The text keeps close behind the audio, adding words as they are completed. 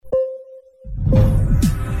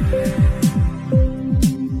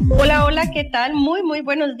Hola, ¿qué tal? Muy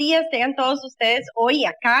buenos días. Tengan todos ustedes hoy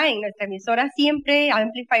acá en nuestra emisora siempre,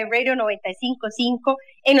 Amplify Radio 95.5,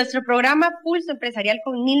 en nuestro programa Pulso Empresarial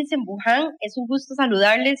con Nilsen Buján. Es un gusto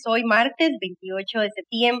saludarles hoy martes 28 de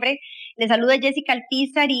septiembre. Les saluda Jessica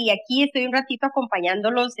Alpizar y aquí estoy un ratito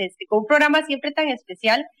acompañándolos con un programa siempre tan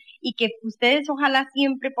especial y que ustedes ojalá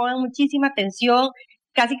siempre pongan muchísima atención.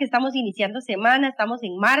 Casi que estamos iniciando semana, estamos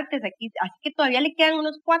en martes aquí, así que todavía le quedan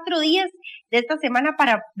unos 4 días de esta semana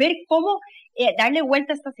para ver cómo darle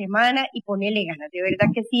vuelta a esta semana y ponerle ganas. De verdad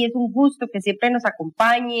que sí, es un gusto que siempre nos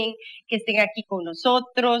acompañen, que estén aquí con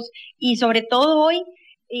nosotros y sobre todo hoy,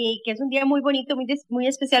 que es un día muy bonito, muy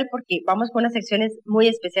especial porque vamos con unas secciones muy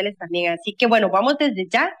especiales también. Así que bueno, vamos desde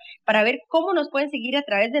ya para ver cómo nos pueden seguir a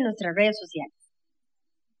través de nuestras redes sociales.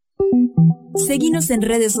 Seguinos en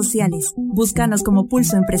redes sociales, búscanos como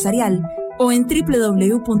Pulso Empresarial o en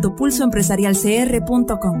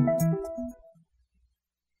www.pulsoempresarialcr.com.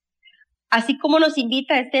 Así como nos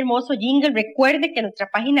invita este hermoso jingle, recuerde que nuestra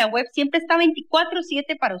página web siempre está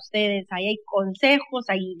 24/7 para ustedes. Ahí hay consejos,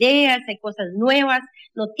 hay ideas, hay cosas nuevas,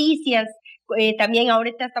 noticias. También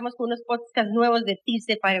ahorita estamos con unos podcasts nuevos de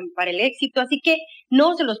tips para el éxito, así que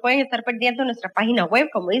no se los pueden estar perdiendo en nuestra página web,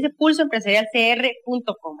 como dice,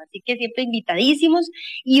 pulsoempresarialcr.com. Así que siempre invitadísimos.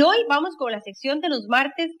 Y hoy vamos con la sección de los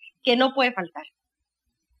martes que no puede faltar.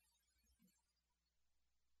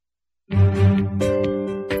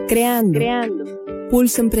 Creando.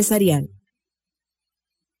 Pulso Empresarial.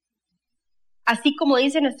 Así como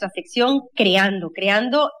dice nuestra sección, creando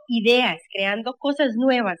ideas, creando cosas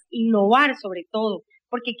nuevas, innovar sobre todo,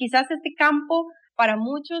 porque quizás este campo para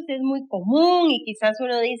muchos es muy común y quizás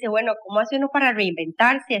uno dice, bueno, ¿cómo hace uno para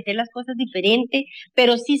reinventarse, hacer las cosas diferentes?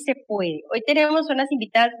 Pero sí se puede. Hoy tenemos unas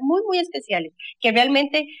invitadas muy especiales, que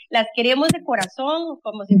realmente las queremos de corazón,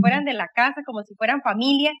 como si fueran de la casa, como si fueran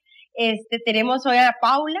familia. Tenemos hoy a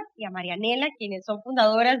Paula y a Marianella, quienes son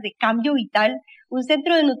fundadoras de Cambio Vital, un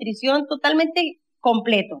centro de nutrición totalmente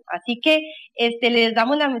completo. Así que les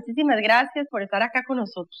damos las muchísimas gracias por estar acá con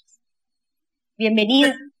nosotros.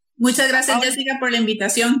 Bienvenidas. Muchas gracias, Paula. Jessica, por la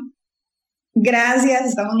invitación. Gracias,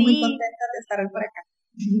 estamos muy contentas de estar hoy por acá.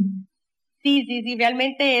 Sí,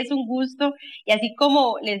 realmente es un gusto. Y así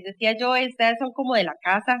como les decía yo, estas son como de la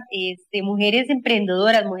casa, mujeres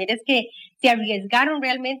emprendedoras, mujeres que se arriesgaron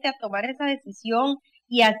realmente a tomar esa decisión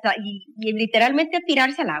y literalmente a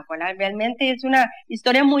tirarse al agua. Realmente es una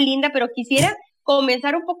historia muy linda, pero quisiera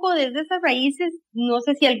comenzar un poco desde esas raíces. No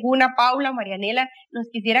sé si alguna, Paula o Marianella, nos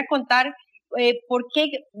quisiera contar por qué,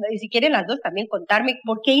 si quieren las dos también contarme,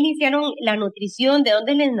 por qué iniciaron la nutrición, de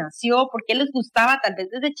dónde les nació, por qué les gustaba tal vez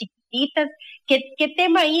desde chiquititas, qué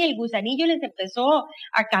tema ahí, el gusanillo les empezó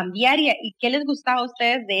a cambiar y qué les gustaba a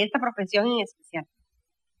ustedes de esta profesión en especial.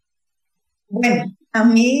 Bueno, a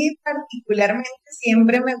mí particularmente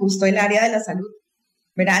siempre me gustó el área de la salud,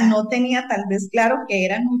 ¿verdad? No tenía tal vez claro que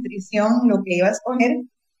era nutrición lo que iba a escoger,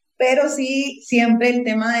 pero sí siempre el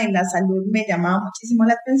tema de la salud me llamaba muchísimo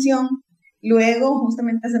la atención. Luego,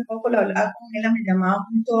 justamente hace poco lo hablaba con ella, me llamaba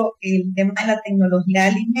mucho el tema de la tecnología de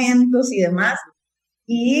alimentos y demás,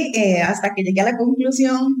 y hasta que llegué a la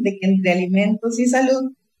conclusión de que entre alimentos y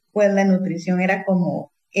salud, pues la nutrición era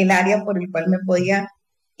como el área por el cual me podía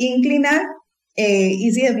inclinar,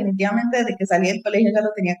 y sí, definitivamente desde que salí del colegio ya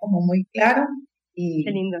lo tenía como muy claro, y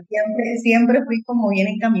siempre fui como bien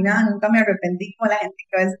encaminada, nunca me arrepentí, como la gente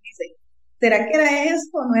que a veces dice, ¿será que era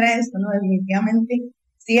esto o no era esto? No, definitivamente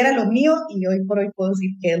sí era lo mío y hoy por hoy puedo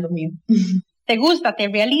decir que es lo mío. ¿Te gusta, te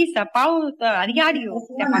realiza, Paula, a diario,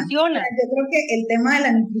 te apasiona? Yo creo que el tema de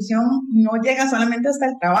la nutrición no llega solamente hasta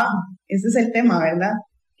el trabajo, ese es el tema, ¿verdad?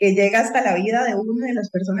 Que llega hasta la vida de uno y de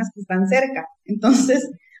las personas que están cerca. Entonces,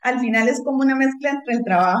 al final es como una mezcla entre el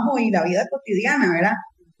trabajo y la vida cotidiana, ¿verdad?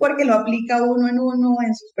 Porque lo aplica uno,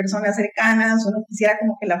 en sus personas cercanas, uno quisiera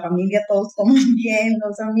como que la familia todos coman bien,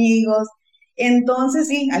 los amigos. Entonces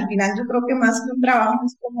sí, al final yo creo que más que un trabajo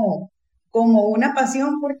es como una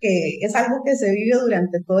pasión porque es algo que se vive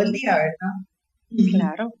durante todo el día, ¿verdad?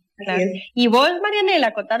 Claro. Y vos,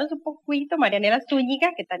 Marianella, contanos un poquito, Marianella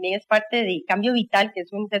Zuniga, que también es parte de Cambio Vital, que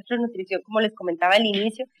es un centro de nutrición, como les comentaba al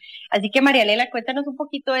inicio. Así que, Marianella, cuéntanos un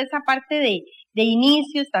poquito de esa parte de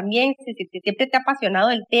inicios también, si siempre te ha apasionado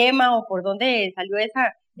el tema o por dónde salió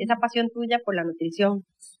esa pasión tuya por la nutrición.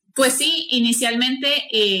 Pues sí, inicialmente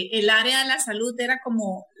el área de la salud era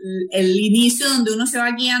como el inicio donde uno se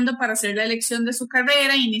va guiando para hacer la elección de su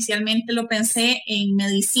carrera. Inicialmente lo pensé en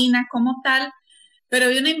medicina como tal, pero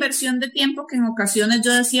había una inversión de tiempo que en ocasiones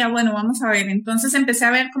yo decía, bueno, vamos a ver. Entonces empecé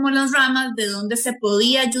a ver como las ramas de donde se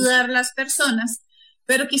podía ayudar a las personas,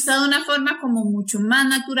 pero quizá de una forma como mucho más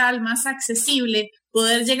natural, más accesible,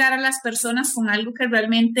 poder llegar a las personas con algo que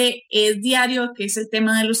realmente es diario, que es el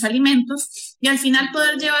tema de los alimentos, y al final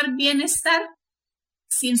poder llevar bienestar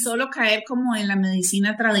sin solo caer como en la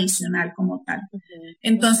medicina tradicional como tal.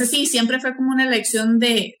 Entonces sí, siempre fue como una elección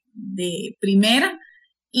de primera,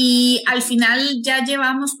 y al final ya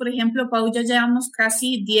llevamos, por ejemplo, Pau, ya llevamos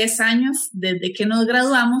casi 10 años desde que nos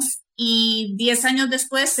graduamos, y 10 años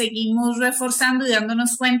después seguimos reforzando y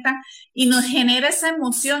dándonos cuenta, y nos genera esa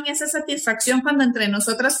emoción y esa satisfacción cuando entre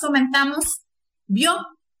nosotras comentamos, vio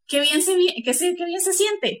qué bien qué bien se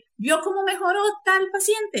siente, vio cómo mejoró tal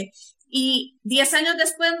paciente. Y 10 años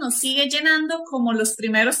después nos sigue llenando como los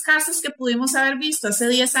primeros casos que pudimos haber visto hace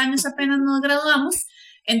 10 años apenas nos graduamos.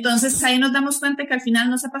 Entonces ahí nos damos cuenta que al final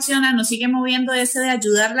nos apasiona, nos sigue moviendo ese de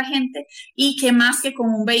ayudar a la gente, y que más que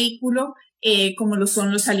como un vehículo, como lo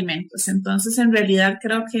son los alimentos. Entonces en realidad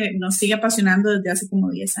creo que nos sigue apasionando desde hace como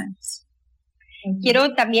 10 años.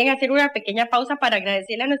 Quiero también hacer una pequeña pausa para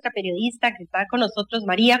agradecerle a nuestra periodista que está con nosotros,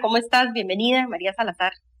 María. ¿Cómo estás? Bienvenida, María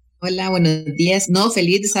Salazar. Hola, buenos días. No,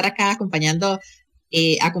 feliz de estar acá acompañándolas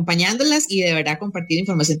y de verdad compartir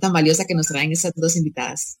información tan valiosa que nos traen estas dos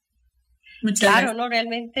invitadas. Claro, no,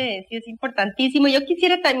 realmente sí es importantísimo. Yo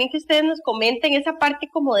quisiera también que ustedes nos comenten esa parte,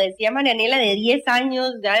 como decía Marianela, de 10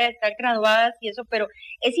 años ya de estar graduadas y eso, pero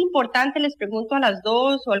es importante, les pregunto a las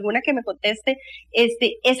dos o alguna que me conteste,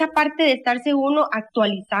 esa parte de estarse uno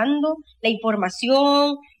actualizando la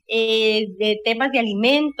información, de temas de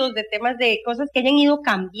alimentos, de temas de cosas que hayan ido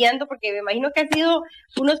cambiando, porque me imagino que ha sido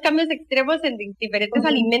unos cambios extremos en diferentes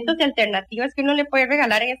alimentos y alternativas que uno le puede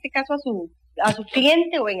regalar, en este caso a su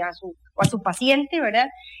cliente o a su paciente, ¿verdad?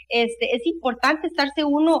 Es importante estarse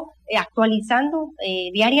uno actualizando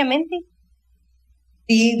diariamente.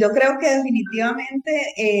 Sí, yo creo que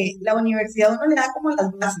definitivamente la universidad uno le da como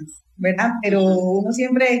las bases, ¿verdad? Pero uno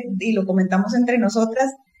siempre, y lo comentamos entre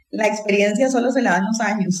nosotras, la experiencia solo se la dan los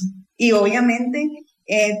años. Y obviamente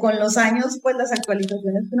con los años, pues las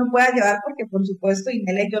actualizaciones que uno pueda llevar, porque por supuesto, y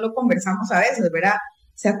Nela y yo lo conversamos a veces, ¿verdad?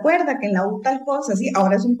 Se acuerda que en la U tal cosa, sí,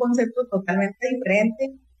 ahora es un concepto totalmente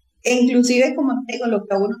diferente. E inclusive, como te digo, lo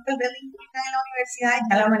que a uno tal vez le inculca en la universidad,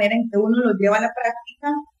 ya la manera en que uno lo lleva a la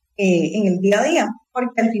práctica en el día a día,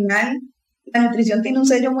 porque al final la nutrición tiene un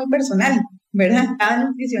sello muy personal, ¿verdad? Cada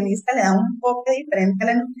nutricionista le da un enfoque diferente a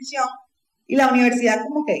la nutrición, y la universidad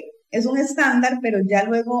como que es un estándar, pero ya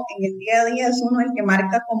luego en el día a día es uno el que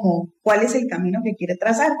marca como cuál es el camino que quiere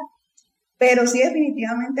trazar. Pero sí,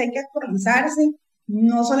 definitivamente hay que actualizarse,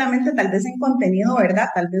 no solamente tal vez en contenido, ¿verdad?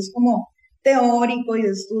 Tal vez como teórico y de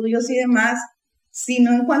estudios y demás,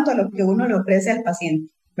 sino en cuanto a lo que uno le ofrece al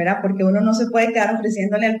paciente, ¿verdad? Porque uno no se puede quedar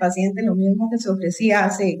ofreciéndole al paciente lo mismo que se ofrecía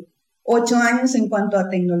hace 8 años en cuanto a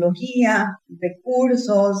tecnología,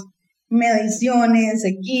 recursos, mediciones,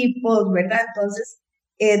 equipos, ¿verdad? Entonces,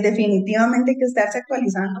 definitivamente hay que estarse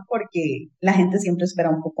actualizando porque la gente siempre espera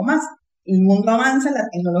un poco más. El mundo avanza, la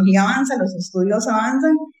tecnología avanza, los estudios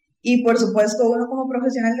avanzan, y por supuesto uno como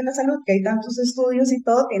profesional de la salud, que hay tantos estudios y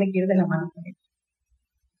todo, tiene que ir de la mano con ellos.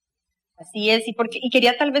 Así es, y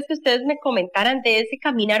quería tal vez que ustedes me comentaran de ese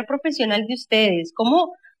caminar profesional de ustedes.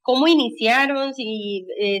 ¿Cómo iniciaron? Si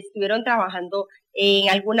estuvieron trabajando en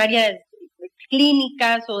algún área de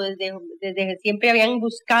clínicas o desde siempre habían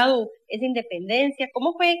buscado esa independencia.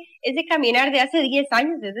 ¿Cómo fue ese caminar de hace 10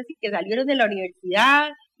 años? Es decir, que salieron de la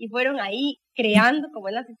universidad y fueron ahí creando, como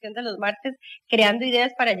es la sección de los martes, creando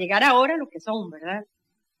ideas para llegar ahora a lo que son, ¿verdad?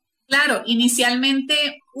 Claro, inicialmente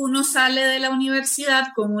uno sale de la universidad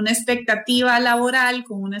con una expectativa laboral,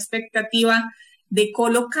 con una expectativa de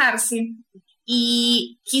colocarse,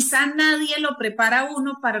 y quizá nadie lo prepara a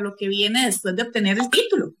uno para lo que viene después de obtener el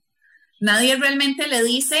título. Nadie realmente le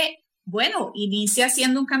dice, bueno, inicia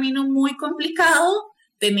siendo un camino muy complicado,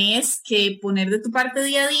 tenés que poner de tu parte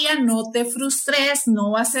día a día, no te frustres,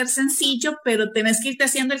 no va a ser sencillo, pero tenés que irte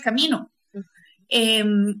haciendo el camino.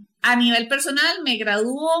 A nivel personal, me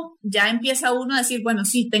gradúo, ya empieza uno a decir, bueno,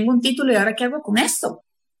 sí, tengo un título y ahora ¿qué hago con esto?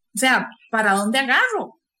 O sea, ¿para dónde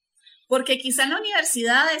agarro? Porque quizá en la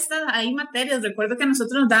universidad hay materias, recuerdo que a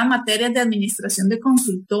nosotros nos daban materias de administración de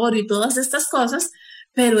consultorio y todas estas cosas,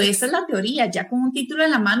 pero esa es la teoría. Ya con un título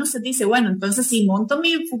en la mano usted dice, bueno, entonces si monto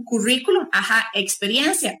mi currículum,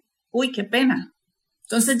 experiencia, uy, qué pena.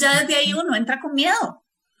 Entonces ya desde ahí uno entra con miedo.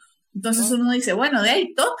 Entonces uno dice, bueno, de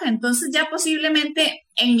ahí toca. Entonces ya posiblemente,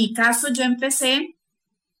 en mi caso, yo empecé,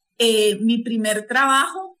 mi primer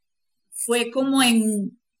trabajo fue como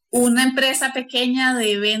en una empresa pequeña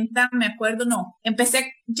de venta, me acuerdo,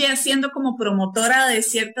 empecé ya siendo como promotora de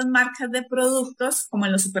ciertas marcas de productos, como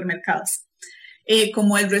en los supermercados,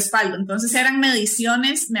 como el respaldo. Entonces eran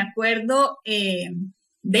mediciones, me acuerdo,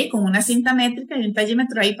 con una cinta métrica y un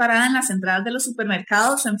tallímetro ahí parada en las entradas de los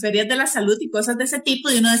supermercados o en ferias de la salud y cosas de ese tipo,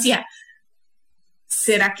 y uno decía,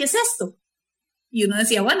 ¿será que es esto? Y uno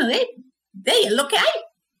decía, bueno, es lo que hay.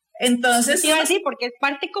 Entonces, sí, iba a decir, porque es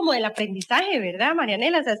parte como del aprendizaje, ¿verdad,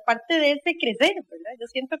 Marianela? O sea, es parte de ese crecer, ¿verdad? Yo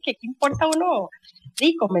siento que aquí importa uno,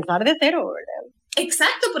 sí, comenzar de cero, ¿verdad?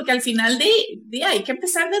 Exacto, porque al final hay que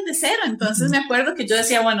empezar desde cero. Entonces me acuerdo que yo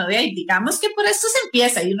decía, bueno, digamos que por esto se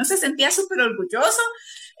empieza, y uno se sentía súper orgulloso,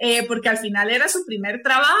 porque al final era su primer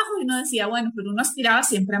trabajo y uno decía, bueno, pero uno aspiraba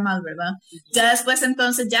siempre a más, ¿verdad? Ya después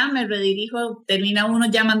entonces ya me redirijo, termina uno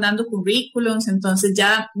ya mandando currículums, entonces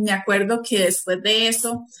ya me acuerdo que después de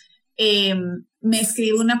eso me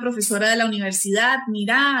escribe una profesora de la universidad,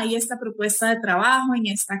 mira, hay esta propuesta de trabajo en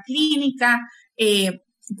esta clínica,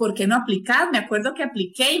 ¿por qué no aplicar? Me acuerdo que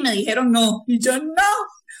apliqué y me dijeron no, y yo no.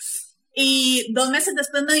 Y 2 meses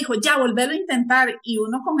después me dijo, ya, volverlo a intentar, y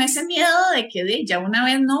uno con ese miedo de que ya una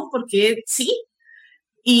vez no, porque sí.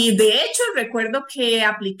 Y de hecho recuerdo que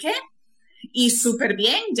apliqué y súper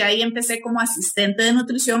bien, ya ahí empecé como asistente de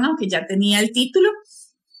nutrición, aunque ya tenía el título.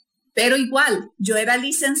 Pero igual, yo era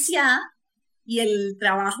licenciada y el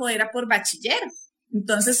trabajo era por bachiller.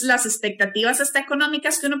 Entonces, las expectativas hasta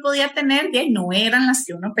económicas que uno podía tener ya no eran las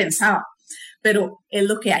que uno pensaba, pero es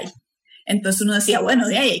lo que hay. Entonces uno decía, bueno,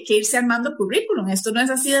 hay que irse armando currículum, esto no es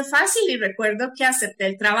así de fácil. Y recuerdo que acepté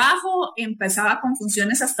el trabajo, empezaba con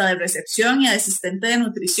funciones hasta de recepción y de asistente de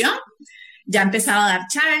nutrición. Ya empezaba a dar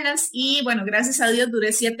charlas y bueno, gracias a Dios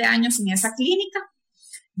duré 7 años en esa clínica.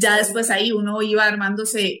 Ya después ahí uno iba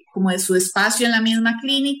armándose como de su espacio en la misma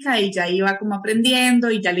clínica y ya iba como aprendiendo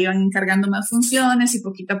y ya le iban encargando más funciones y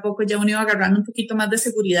poquito a poco ya uno iba agarrando un poquito más de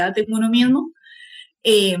seguridad en uno mismo.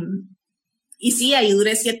 Y sí, ahí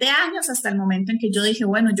duré 7 años hasta el momento en que yo dije,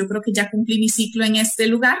 bueno, yo creo que ya cumplí mi ciclo en este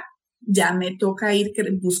lugar, ya me toca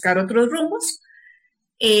buscar otros rumbos.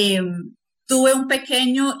 Tuve un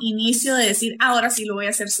pequeño inicio de decir, ahora sí lo voy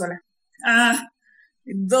a hacer sola.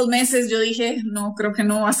 2 meses yo dije, no, creo que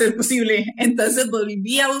no va a ser posible. Entonces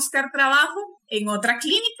volví a buscar trabajo en otra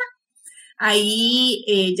clínica.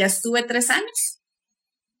 Ahí ya estuve 3 años.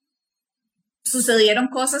 Sucedieron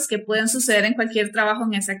cosas que pueden suceder en cualquier trabajo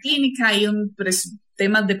en esa clínica. Hay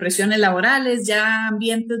temas de presiones laborales, ya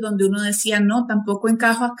ambientes donde uno decía, no, tampoco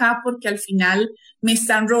encajo acá porque al final me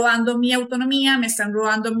están robando mi autonomía, me están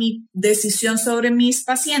robando mi decisión sobre mis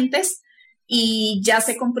pacientes. Y ya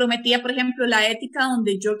se comprometía, por ejemplo, la ética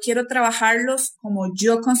donde yo quiero trabajarlos como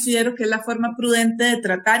yo considero que es la forma prudente de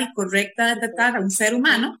tratar y correcta de tratar a un ser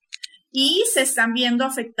humano, y se están viendo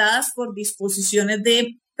afectadas por disposiciones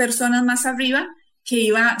de personas más arriba que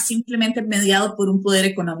iba simplemente mediado por un poder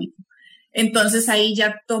económico. Entonces ahí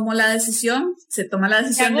ya tomo la decisión, se toma la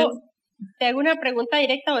decisión Te hago una pregunta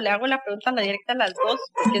directa o le hago la pregunta directa a las dos,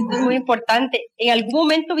 porque esto es muy importante. ¿En algún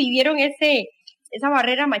momento vivieron esa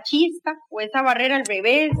barrera machista o esa barrera al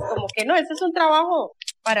revés, como que no, ese es un trabajo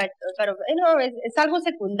no, es algo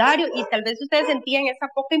secundario, y tal vez ustedes sentían esa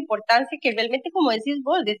poca importancia que realmente, como decís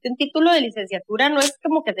vos, un título de licenciatura no es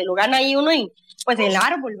como que se lo gana ahí uno en el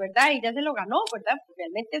árbol, ¿verdad? Y ya se lo ganó, ¿verdad? Pues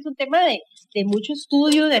realmente es un tema de mucho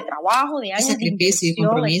estudio, de trabajo, de años sacrificio de y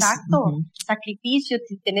compromiso. Exacto, sacrificio,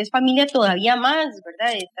 si tenés familia todavía más,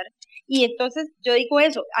 ¿verdad? Y entonces yo digo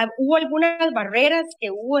eso, hubo algunas barreras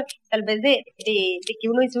que hubo, tal vez de que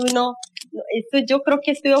uno dice, no, esto yo creo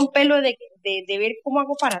que estoy a un pelo de ver cómo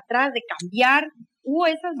hago para atrás, de cambiar. ¿Hubo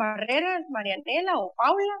esas barreras, Marianella o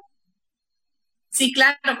Paula? Sí,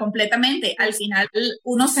 claro, completamente. Al final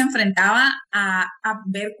uno se enfrentaba a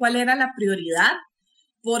ver cuál era la prioridad,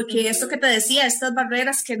 porque esto que te decía, estas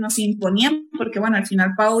barreras que nos imponían, porque bueno, al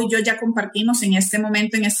final Pau y yo ya compartimos en este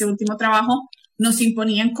momento, en este último trabajo, nos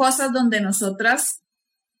imponían cosas donde nosotras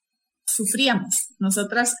sufríamos,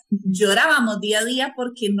 nosotras llorábamos día a día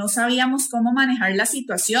porque no sabíamos cómo manejar la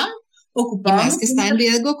situación. Ocupábamos. Y más que está en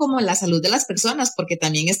riesgo como la salud de las personas, porque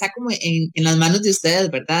también está como en las manos de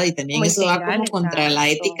ustedes, ¿verdad? Y también eso va como contra la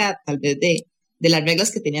ética, tal vez, de las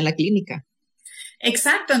reglas que tenía la clínica.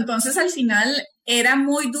 Exacto, entonces al final era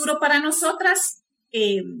muy duro para nosotras.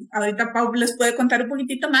 Ahorita Pau les puede contar un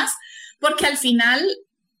poquitito más, porque al final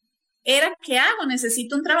era, ¿qué hago?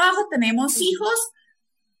 Necesito un trabajo, tenemos hijos,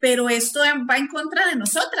 pero esto va en contra de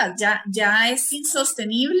nosotras, ya es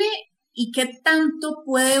insostenible. ¿Y qué tanto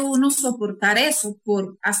puede uno soportar eso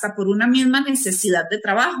hasta por una misma necesidad de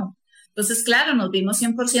trabajo? Entonces, claro, nos vimos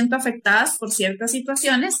 100% afectadas por ciertas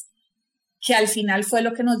situaciones que al final fue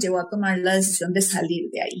lo que nos llevó a tomar la decisión de salir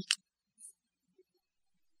de ahí.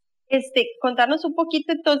 Contarnos un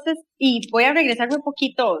poquito entonces, y voy a regresarme un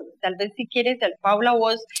poquito, tal vez si quieres, Paula,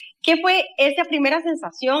 vos, ¿qué fue esa primera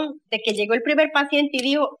sensación de que llegó el primer paciente y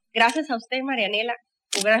dijo, gracias a usted, Marianella,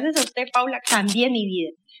 gracias a usted, Paula, cambié mi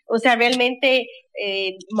vida. O sea, realmente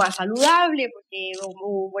más saludable, porque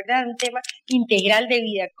 ¿verdad? Un tema integral de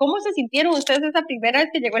vida. ¿Cómo se sintieron ustedes esa primera vez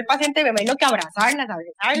que llegó el paciente? Me imagino que abrazarlas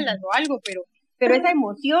o algo, pero esa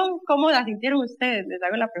emoción, ¿cómo la sintieron ustedes? Les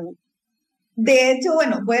hago la pregunta. De hecho,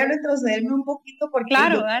 bueno, voy a retrocederme un poquito porque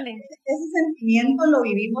dale. Ese sentimiento lo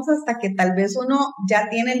vivimos hasta que tal vez uno ya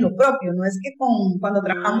tiene lo propio. No es que cuando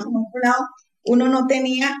trabajamos en otro lado uno no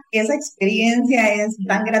tenía esa experiencia, es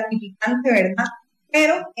tan gratificante, ¿verdad?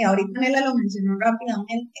 Pero ahorita Nela lo mencionó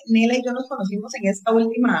rápidamente, Nela y yo nos conocimos en esta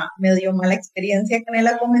última medio mala experiencia que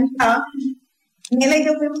Nela comentaba. Nela y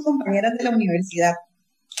yo fuimos compañeras de la universidad,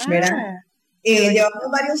 ¿verdad? Llevamos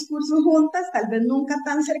varios cursos juntas, tal vez nunca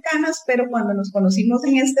tan cercanas, pero cuando nos conocimos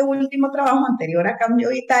en este último trabajo anterior a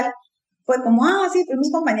Cambio Vital, fue como, sí,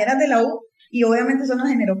 fuimos compañeras de la U, y obviamente eso nos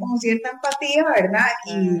generó como cierta empatía, ¿verdad?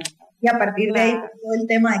 Y a partir de ahí todo el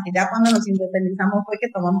tema de que ya cuando nos independizamos fue que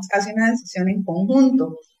tomamos casi una decisión en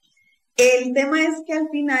conjunto. El tema es que al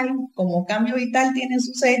final, como Cambio Vital tiene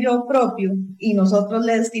su sello propio y nosotros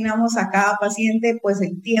le destinamos a cada paciente pues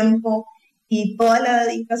el tiempo y toda la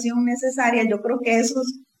dedicación necesaria, yo creo que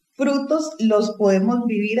esos frutos los podemos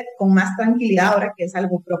vivir con más tranquilidad ahora que es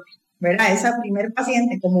algo propio, ¿verdad? Esa primer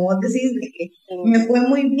paciente, como vos decís, de que me fue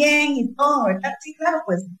muy bien y todo, ¿verdad? Sí, claro,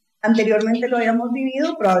 pues anteriormente lo habíamos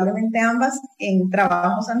vivido, probablemente ambas en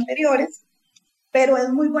trabajos anteriores, pero es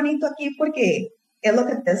muy bonito aquí porque es lo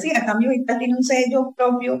que te decía, Cambio Vital tiene un sello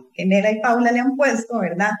propio que Nela y Paula le han puesto,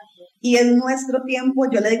 ¿verdad? Y es nuestro tiempo,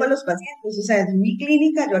 yo le digo a los pacientes, o sea, es mi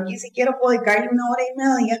clínica, yo aquí si quiero puedo dedicarle 1 hora y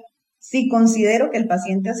media, si considero que el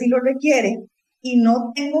paciente así lo requiere, y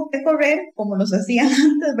no tengo que correr como los hacían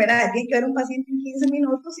antes, ¿verdad? Tiene que ver un paciente en 15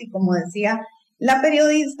 minutos, y como decía la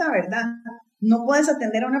periodista, ¿verdad? No puedes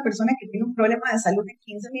atender a una persona que tiene un problema de salud en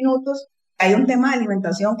 15 minutos, hay un tema de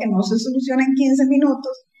alimentación que no se soluciona en 15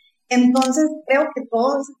 minutos, entonces creo que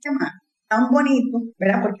todo ese tema tan bonito,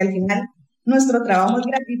 ¿verdad? Porque al final nuestro trabajo es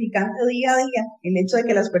gratificante día a día, el hecho de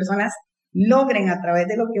que las personas logren a través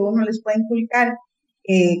de lo que uno les puede inculcar,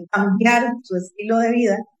 cambiar su estilo de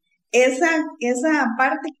vida. Esa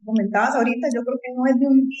parte que comentabas ahorita, yo creo que no es de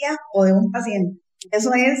un día o de un paciente,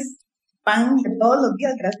 eso es pan de todos los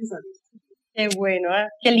días, gracias a Dios. Qué bueno,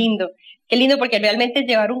 qué lindo porque realmente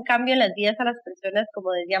llevar un cambio en las vidas a las personas,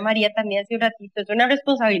 como decía María también hace un ratito, es una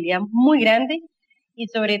responsabilidad muy grande y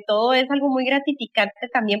sobre todo es algo muy gratificante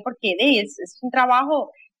también porque es un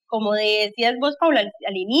trabajo, como decías vos, Paula,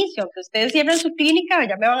 al inicio, que ustedes cierran su clínica,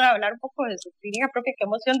 ya me van a hablar un poco de su clínica propia, qué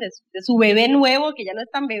emoción, de su bebé nuevo, que ya no es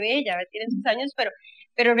tan bebé, ya tiene sus años,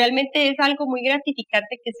 pero realmente es algo muy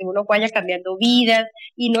gratificante que si uno vaya cambiando vidas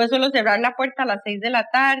y no es solo cerrar la puerta a las 6 de la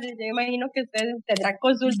tarde, yo imagino que ustedes tendrán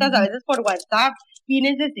consultas a veces por WhatsApp,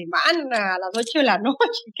 fines de semana, a las 8 de la noche,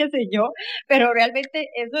 qué sé yo, pero realmente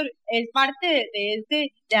eso es parte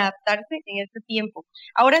de adaptarse en este tiempo.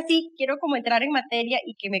 Ahora sí, quiero como entrar en materia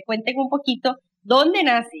y que me cuenten un poquito dónde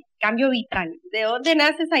nace Cambio Vital, de dónde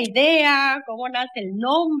nace esa idea, cómo nace el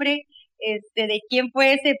nombre, de quién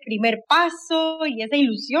fue ese primer paso y esa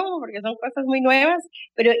ilusión, porque son cosas muy nuevas,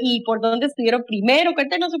 pero y por dónde estuvieron primero,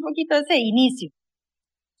 cuéntenos un poquito de ese inicio.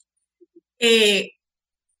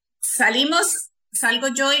 Salgo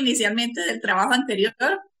yo inicialmente del trabajo anterior,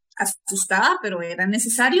 asustada, pero era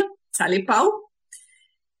necesario, sale Pau.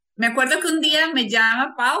 Me acuerdo que un día me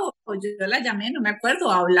llama Pau, o yo la llamé, no me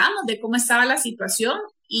acuerdo, hablamos de cómo estaba la situación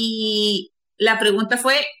y la pregunta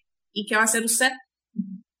fue, ¿y qué va a hacer usted?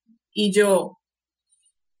 Y yo,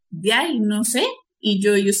 de ahí no sé. Y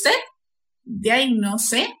yo, ¿y usted? De ahí no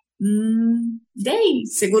sé. De ahí,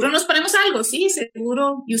 seguro nos ponemos algo, sí,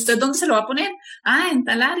 seguro. ¿Y usted dónde se lo va a poner? En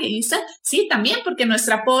tal área. ¿Y usted? Sí, también, porque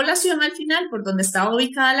nuestra población al final, por donde estaba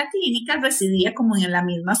ubicada la clínica, residía como en la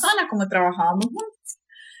misma zona, como trabajábamos juntos.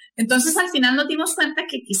 Entonces, al final nos dimos cuenta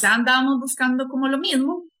que quizá andábamos buscando como lo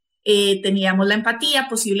mismo. Teníamos la empatía,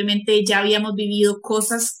 posiblemente ya habíamos vivido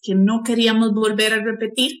cosas que no queríamos volver a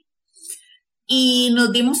repetir. Y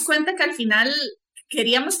nos dimos cuenta que al final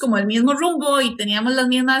queríamos como el mismo rumbo y teníamos las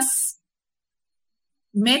mismas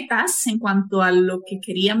metas en cuanto a lo que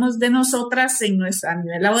queríamos de nosotras a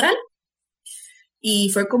nivel laboral.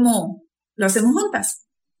 Y fue como, lo hacemos juntas.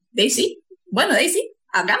 Daisy,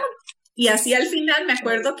 hagámoslo. Y así al final me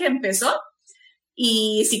acuerdo que empezó.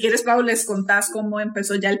 Y si quieres, Pau, les contás cómo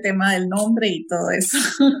empezó ya el tema del nombre y todo eso.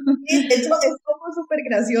 Sí, de hecho, es como súper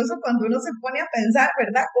gracioso cuando uno se pone a pensar,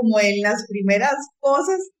 ¿verdad? Como en las primeras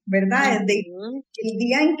cosas, ¿verdad? Desde el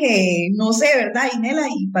día en que, no sé, ¿verdad? Inela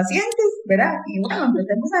y pacientes, ¿verdad? Y bueno,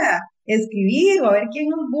 empecemos a escribir o a ver quién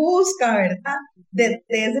nos busca, ¿verdad? Desde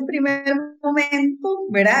ese primer momento,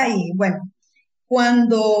 ¿verdad? Y bueno,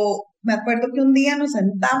 cuando me acuerdo que un día nos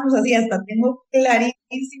sentamos así, hasta tengo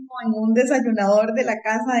clarísimo en un desayunador de la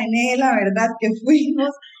casa de Nela, ¿verdad? Que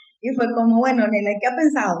fuimos y fue como, bueno, Nela, ¿qué ha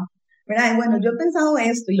pensado? ¿Verdad? Y bueno, yo he pensado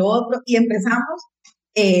esto y lo otro y empezamos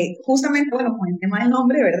justamente, bueno, con el tema del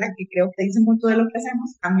nombre, ¿verdad? Que creo que dice mucho de lo que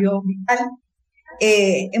hacemos, cambio vital.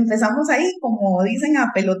 Empezamos ahí, como dicen,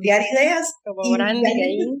 a pelotear ideas. Como grande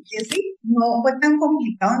ahí. Sí, no fue tan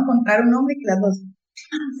complicado encontrar un nombre que las dos,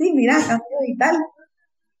 sí, mira, cambio vital.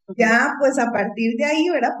 Ya, pues a partir de ahí,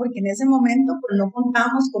 ¿verdad? Porque en ese momento pues no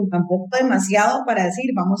contábamos con tampoco demasiado para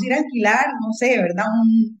decir, vamos a ir a alquilar, no sé, ¿verdad?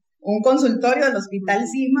 Un consultorio del Hospital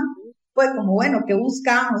Cima. Pues como, bueno, ¿qué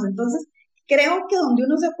buscamos? Entonces, creo que donde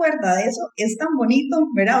uno se acuerda de eso es tan bonito,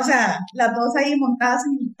 ¿verdad? O sea, las dos ahí montadas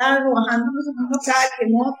en el carro, bajándonos en un local,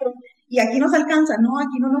 en otro, y aquí nos alcanza, no,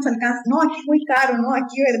 aquí no nos alcanza, no, aquí es muy caro, no,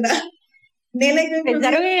 aquí, ¿verdad? Nela y yo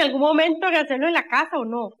 ¿pensaron en algún momento en hacerlo en la casa o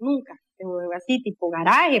no? Nunca. Así, tipo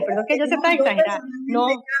garaje, perdón que yo sepa exagerar. No,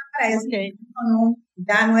 okay. No,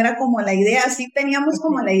 ya no era como la idea, sí teníamos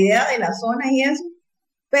como la idea de la zona y eso,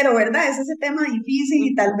 pero, ¿verdad? Es ese tema difícil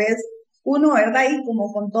y tal vez uno, ¿verdad? Y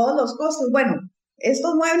como con todos los costos, bueno,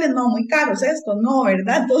 estos muebles no, muy caros, esto no,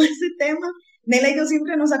 ¿verdad? Todo ese tema, Nela y yo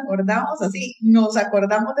siempre nos acordamos así, nos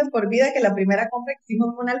acordamos de por vida que la primera compra que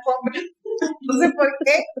hicimos fue una alfombra, no sé por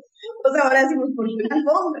qué, entonces ahora decimos, ¿por qué una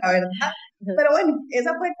alfombra, verdad? Pero bueno,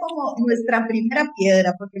 esa fue como nuestra primera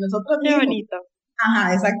piedra, porque nosotros qué mismos, bonito.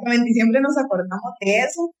 Ajá, exactamente, y siempre nos acordamos de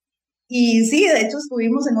eso, y sí, de hecho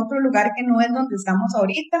estuvimos en otro lugar que no es donde estamos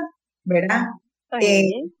ahorita, ¿verdad?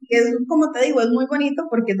 Es como te digo, es muy bonito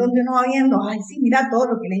porque es donde uno va viendo, ay, sí, mira todo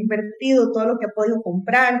lo que le ha invertido, todo lo que ha podido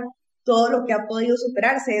comprar, todo lo que ha podido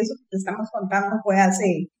superarse, eso que te estamos contando fue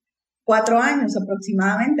hace 4 años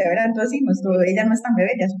aproximadamente, ¿verdad? Entonces, sí, nuestro bebé ya no es tan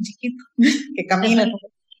bebé, ya es un chiquito que camina,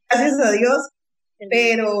 gracias a Dios,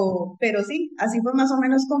 pero sí, así fue más o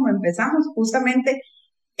menos como empezamos, justamente.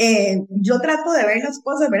 Yo trato de ver las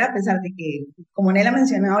cosas, ¿verdad? A pesar de que, como Nela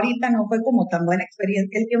mencionó ahorita, no fue como tan buena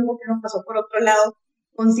experiencia el tiempo que nos pasó por otro lado,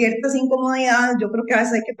 con ciertas incomodidades, yo creo que a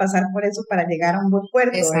veces hay que pasar por eso para llegar a un buen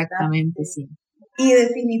puerto, exactamente, ¿verdad? sí. Y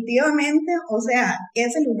definitivamente, o sea,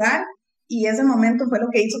 ese lugar y ese momento fue lo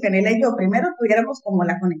que hizo que Nela y yo primero tuviéramos como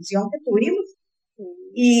la conexión que tuvimos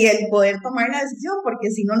y el poder tomar la decisión, porque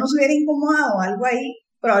si no nos hubiera incomodado algo ahí,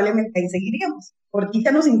 probablemente ahí seguiríamos, porque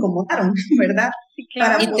ya nos incomodaron, ¿verdad? Sí,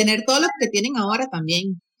 claro. Y tener todo lo que tienen ahora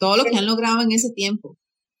también, todo lo que han logrado en ese tiempo.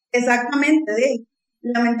 Exactamente,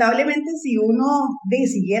 lamentablemente si uno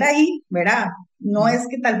siguiera ahí, ¿verdad? No es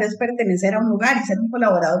que tal vez pertenecer a un lugar y ser un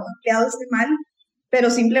colaborador o empleado esté mal, pero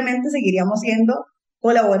simplemente seguiríamos siendo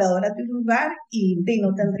colaboradoras de un lugar y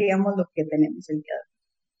no tendríamos lo que tenemos el día de hoy.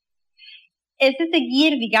 Ese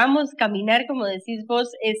seguir, digamos, caminar, como decís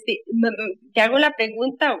vos, te hago la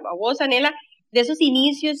pregunta a vos, Anela, de esos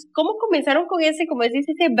inicios, ¿cómo comenzaron con ese, como decís,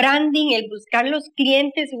 ese branding, el buscar los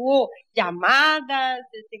clientes? ¿Hubo llamadas?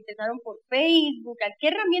 ¿Empezaron por Facebook? ¿Qué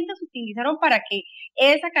herramientas utilizaron para que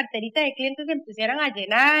esa carterita de clientes se empezaran a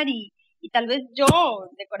llenar? Y tal vez yo,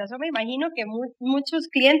 de corazón, me imagino que muchos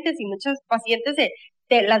clientes y muchos pacientes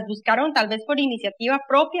las buscaron tal vez por iniciativa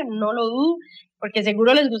propia, no lo dudo, porque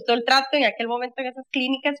seguro les gustó el trato en aquel momento en esas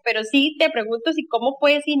clínicas, pero sí te pregunto si cómo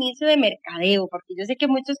fue ese inicio de mercadeo, porque yo sé que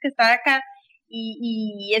muchos que están acá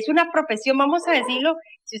y es una profesión, vamos a decirlo,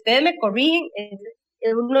 si ustedes me corrigen,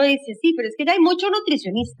 uno dice, sí, pero es que ya hay mucho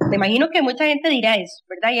nutricionista, me imagino que mucha gente dirá eso,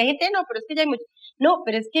 ¿verdad? Y hay gente, no, pero es que ya hay mucho, no,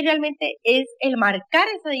 pero es que realmente es el marcar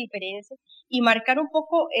esa diferencia y marcar un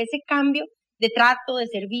poco ese cambio de trato, de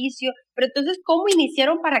servicio, pero entonces, ¿cómo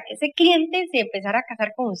iniciaron para que ese cliente se empezara a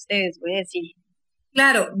casar con ustedes? Voy a decir.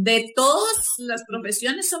 Claro, de todas las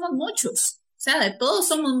profesiones somos muchos, o sea, de todos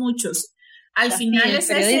somos muchos. Al final es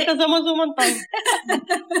periodistas somos un montón.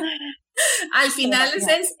 Al final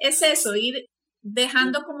es eso, ir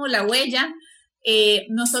dejando como la huella.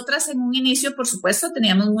 Nosotras en un inicio, por supuesto,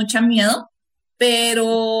 teníamos mucho miedo,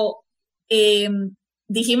 pero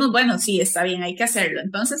dijimos, bueno, sí, está bien, hay que hacerlo.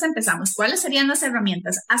 Entonces empezamos. ¿Cuáles serían las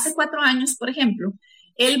herramientas? Hace 4 años, por ejemplo,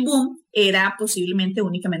 el boom era posiblemente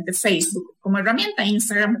únicamente Facebook como herramienta.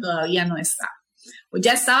 Instagram todavía no estaba. O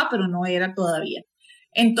ya estaba, pero no era todavía.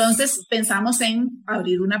 Entonces pensamos en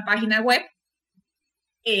abrir una página web.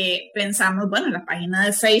 Pensamos, bueno, la página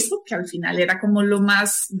de Facebook, que al final era como lo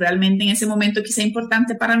más realmente en ese momento quizá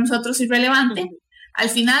importante para nosotros y relevante. Al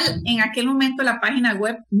final, en aquel momento, la página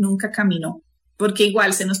web nunca caminó, porque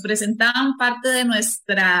igual se nos presentaban parte de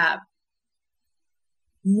nuestra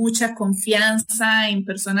mucha confianza en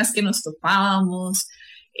personas que nos topábamos,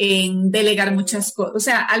 en delegar muchas cosas. O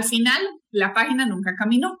sea, al final, la página nunca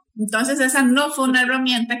caminó. Entonces, esa no fue una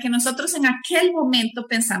herramienta que nosotros en aquel momento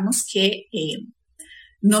pensamos que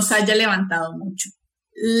nos haya levantado mucho.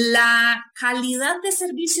 La calidad de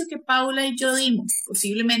servicio que Paula y yo dimos,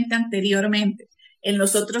 posiblemente anteriormente, en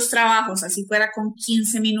los otros trabajos, así fuera con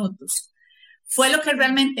 15 minutos, fue lo que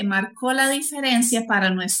realmente marcó la diferencia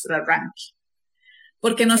para nuestro arranque.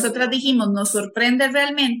 Porque nosotras dijimos, nos sorprende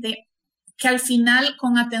realmente que al final,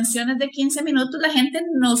 con atenciones de 15 minutos, la gente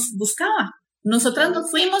nos buscaba. Nosotras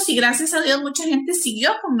nos fuimos y gracias a Dios mucha gente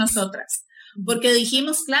siguió con nosotras. Porque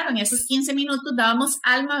dijimos, claro, en esos 15 minutos dábamos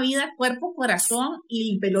alma, vida, cuerpo, corazón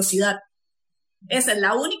y velocidad. Esa es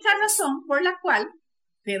la única razón por la cual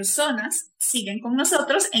personas siguen con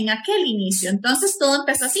nosotros en aquel inicio. Entonces todo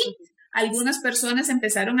empezó así. Algunas personas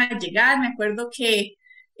empezaron a llegar. Me acuerdo que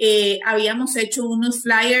habíamos hecho unos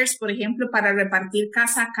flyers, por ejemplo, para repartir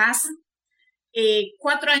casa a casa.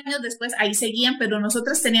 4 años después, ahí seguían, pero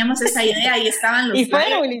nosotros teníamos esa idea, ahí estaban los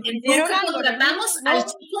flyers. Entonces contratamos al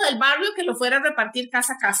chico del barrio que lo fuera a repartir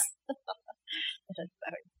casa a casa.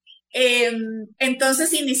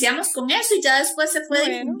 Entonces iniciamos con eso y ya después se fue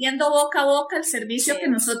difundiendo boca a boca el servicio que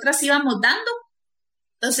nosotras íbamos dando.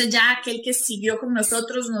 Entonces ya aquel que siguió con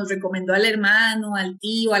nosotros nos recomendó al hermano, al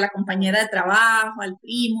tío, a la compañera de trabajo, al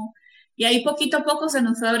primo, y ahí poquito a poco se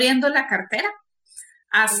nos fue abriendo la cartera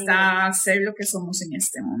hasta ser lo que somos en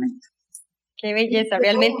este momento. Qué belleza,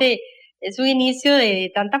 realmente es un inicio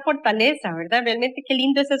de tanta fortaleza, ¿verdad? Realmente qué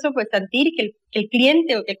lindo es eso, pues sentir que el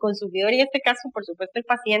cliente o que el consumidor, en este caso, por supuesto, el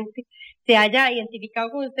paciente, se haya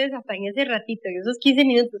identificado con ustedes hasta en ese ratito, en esos 15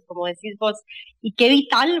 minutos, como decís vos. Y qué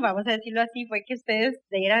vital, vamos a decirlo así, fue que ustedes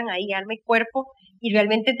dieran ahí alma y cuerpo y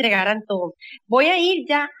realmente entregaran todo. Voy a ir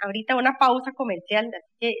ya ahorita a una pausa comercial,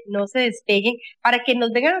 así que no se despeguen, para que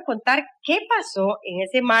nos vengan a contar qué pasó en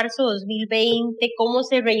ese marzo 2020, cómo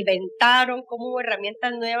se reinventaron, cómo hubo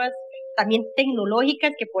herramientas nuevas, también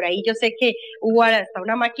tecnológicas, que por ahí yo sé que hubo hasta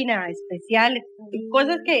una máquina especial, y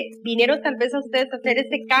cosas que vinieron tal vez a ustedes a hacer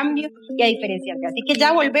ese cambio y a diferenciarse. Así que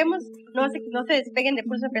ya volvemos, no se despeguen de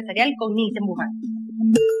Pulso Empresarial con Nilsen Buján.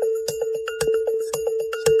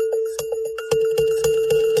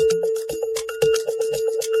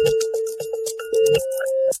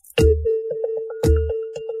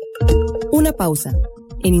 Una pausa.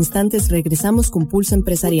 En instantes regresamos con Pulso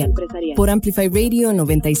Empresarial por Amplify Radio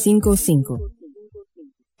 95.5.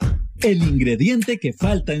 El ingrediente que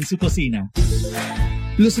falta en su cocina.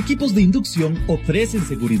 Los equipos de inducción ofrecen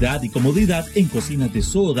seguridad y comodidad en cocinas de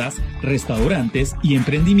sodas, restaurantes y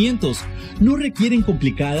emprendimientos. No requieren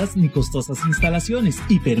complicadas ni costosas instalaciones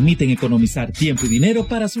y permiten economizar tiempo y dinero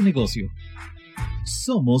para su negocio.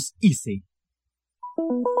 Somos ICE.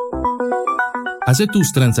 Hace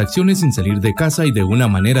tus transacciones sin salir de casa y de una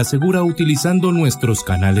manera segura utilizando nuestros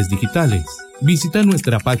canales digitales. Visita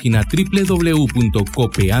nuestra página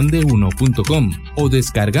www.copeande1.com o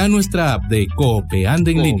descarga nuestra app de Coopeande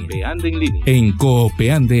en línea. En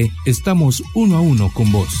Coopeande estamos uno a uno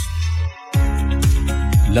con vos.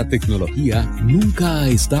 La tecnología nunca ha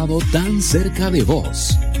estado tan cerca de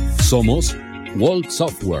vos. Somos World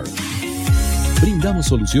Software. Brindamos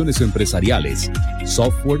soluciones empresariales,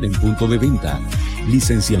 software en punto de venta,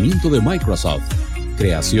 licenciamiento de Microsoft,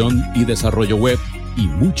 creación y desarrollo web y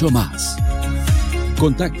mucho más.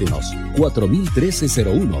 Contáctenos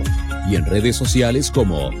 401301 y en redes sociales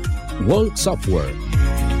como World Software.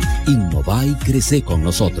 Innova y crece con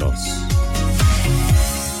nosotros.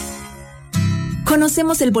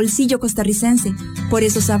 Conocemos el bolsillo costarricense, por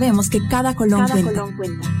eso sabemos que cada colón cuenta.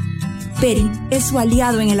 Peri es su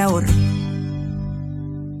aliado en el ahorro.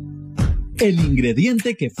 El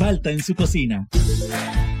ingrediente que falta en su cocina.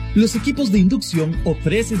 Los equipos de inducción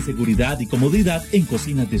ofrecen seguridad y comodidad en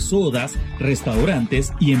cocinas de sodas,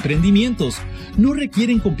 restaurantes y emprendimientos. No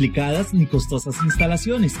requieren complicadas ni costosas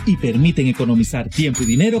instalaciones y permiten economizar tiempo y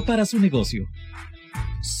dinero para su negocio.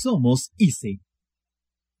 Somos ICE.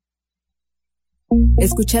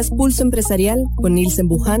 Escuchás Pulso Empresarial con Nilsen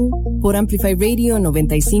Buján por Amplify Radio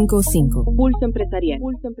 95.5. Pulso Empresarial.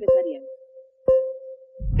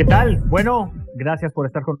 ¿Qué tal? Bueno, gracias por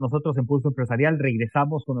estar con nosotros en Pulso Empresarial.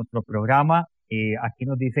 Regresamos con nuestro programa. Aquí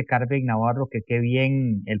nos dice Carmen Navarro que qué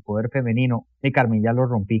bien el poder femenino. Y Carmen, ya lo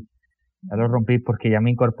rompí porque ya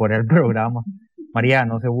me incorporé al programa. María,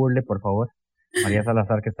 no se burle, por favor. María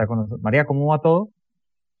Salazar, que está con nosotros. María, ¿cómo va todo?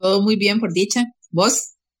 Todo muy bien, por dicha.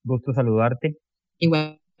 ¿Vos? Gusto saludarte.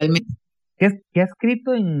 Igualmente. ¿Qué ha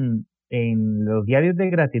escrito en los diarios de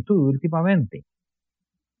gratitud últimamente?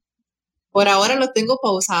 Por ahora lo tengo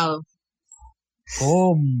pausado.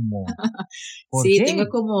 ¿Cómo? Sí, ¿Qué? tengo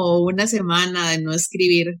como una semana de no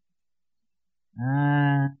escribir.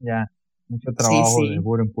 Ya. Mucho trabajo, Sí.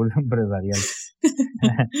 seguro, en Pulso Empresarial.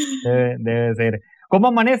 Debe ser. ¿Cómo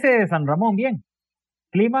amanece San Ramón? Bien.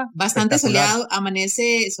 clima. Bastante soleado,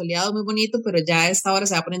 amanece soleado muy bonito, pero ya a esta hora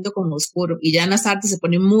se va poniendo como oscuro y ya en las tardes se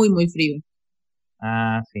pone muy, muy frío.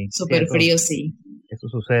 Ah, sí. Súper frío, sí. Eso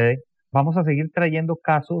sucede. Vamos a seguir trayendo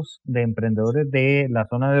casos de emprendedores de la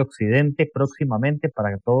zona de Occidente próximamente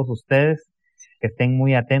para todos ustedes que estén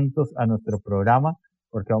muy atentos a nuestro programa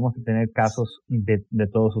porque vamos a tener casos de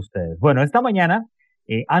todos ustedes. Bueno, esta mañana,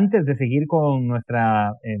 antes de seguir con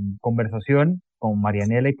nuestra conversación con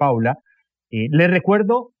Marianella y Paula, les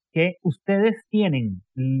recuerdo que ustedes tienen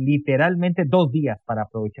literalmente 2 días para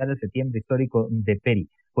aprovechar el septiembre histórico de Peri.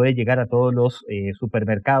 Puede llegar a todos los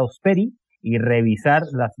supermercados Peri y revisar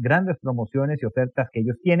las grandes promociones y ofertas que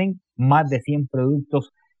ellos tienen, más de 100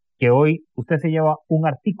 productos que hoy usted se lleva un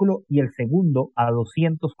artículo y el segundo a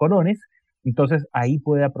 200 colones, entonces ahí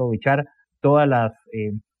puede aprovechar todas las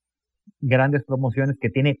grandes promociones que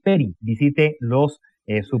tiene Peri. Visite los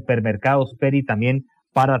supermercados Peri también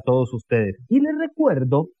para todos ustedes. Y les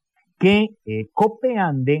recuerdo que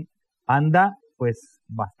Copeande anda pues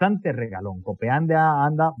bastante regalón, Copeande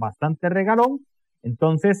anda bastante regalón,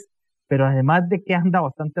 entonces, pero además de que anda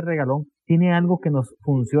bastante regalón, tiene algo que nos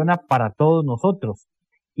funciona para todos nosotros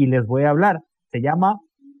y les voy a hablar, se llama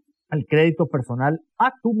el crédito personal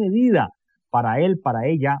a tu medida, para él, para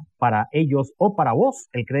ella, para ellos o para vos,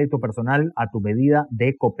 el crédito personal a tu medida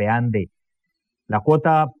de Copeande. La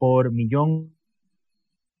cuota por millón,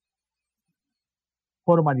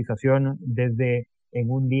 formalización desde en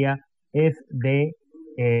un día es de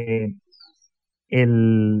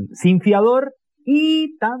el sin fiador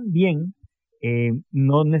y también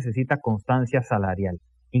no necesita constancia salarial.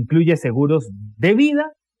 Incluye seguros de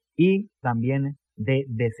vida y también de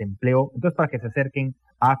desempleo. Entonces, para que se acerquen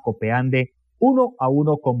a Copeande uno a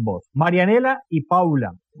uno con vos. Marianella y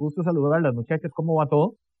Paula, gusto saludarlas, muchachas. ¿Cómo va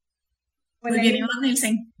todo? Muy bien, Iván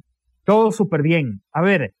Nielsen. Todo súper bien. A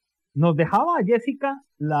ver, nos dejaba Jessica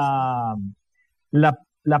la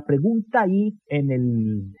pregunta ahí en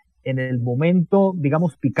el momento,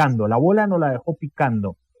 digamos, picando. La bola nos la dejó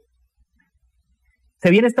picando.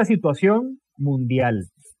 Se viene esta situación mundial.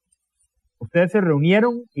 Ustedes se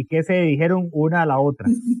reunieron y ¿qué se dijeron una a la otra?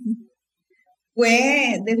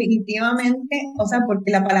 Fue definitivamente, o sea, porque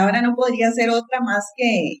la palabra no podría ser otra más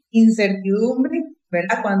que incertidumbre,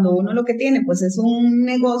 ¿verdad? Cuando uno lo que tiene, pues es un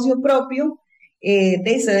negocio propio,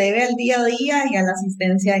 se debe al día a día y a la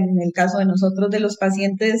asistencia, en el caso de nosotros, de los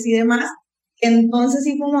pacientes y demás. Entonces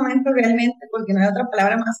sí fue un momento realmente, porque no hay otra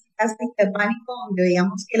palabra más que de pánico, donde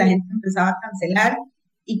veíamos que la gente empezaba a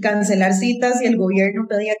cancelar citas y el gobierno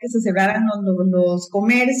pedía que se cerraran los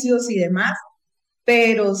comercios y demás.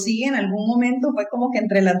 Pero sí, en algún momento fue como que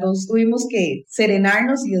entre las dos tuvimos que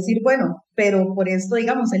serenarnos y decir, bueno, pero por esto,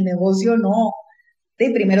 digamos, el negocio no,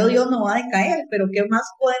 de primero Dios no va a decaer, pero ¿qué más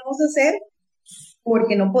podemos hacer?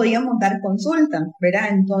 Porque no podíamos dar consulta, ¿verdad?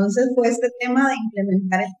 Entonces fue este tema de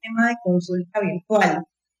implementar el tema de consulta virtual,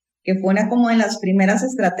 que fue una como de las primeras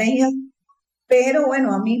estrategias, pero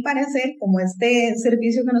bueno, a mi parecer, como este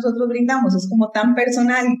servicio que nosotros brindamos es como tan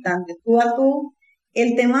personal y tan de tú a tú,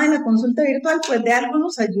 el tema de la consulta virtual, pues de algo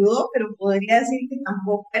nos ayudó, pero podría decir que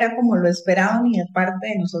tampoco era como lo esperado ni de parte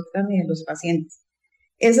de nosotras ni de los pacientes.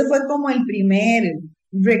 Ese fue como el primer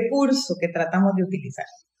recurso que tratamos de utilizar,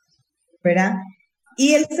 ¿verdad?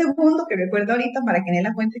 Y el segundo, que recuerdo ahorita, para que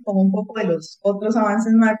Nela cuente como un poco de los otros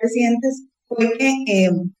avances más recientes, fue que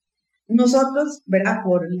nosotros, ¿verdad?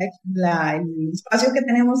 Por el espacio que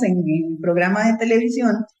tenemos en el programa de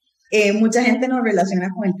televisión, mucha gente nos relaciona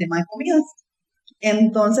con el tema de comidas.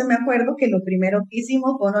 Entonces me acuerdo que lo primero que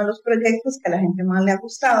hicimos fue uno de los proyectos que a la gente más le ha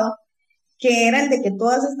gustado, que era el de que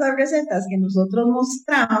todas estas recetas que nosotros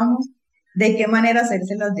mostrábamos, de qué manera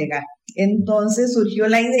hacérselas llegar. Entonces surgió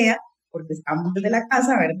la idea, porque estamos desde la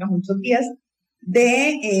casa, ¿verdad? Muchos días,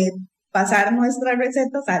 de pasar nuestras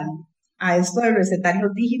recetas a esto de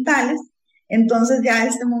recetarios digitales. Entonces ya en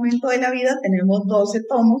este momento de la vida tenemos 12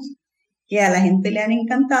 tomos que a la gente le han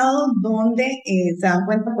encantado, donde se dan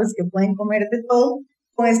cuenta pues que pueden comer de todo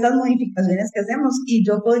con estas modificaciones que hacemos. Y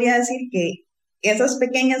yo podría decir que esas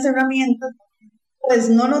pequeñas herramientas pues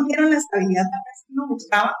no nos dieron la estabilidad tal vez que nos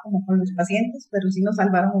buscaba como con los pacientes, pero sí nos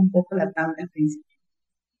salvaron un poco la tabla al principio.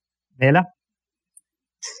 ¿Nela?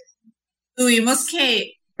 Tuvimos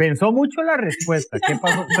que... Pensó mucho la respuesta. ¿Qué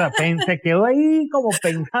pasó? O sea, se quedó ahí como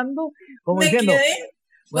pensando, como diciendo...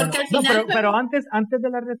 Bueno, porque al final... No, pero antes de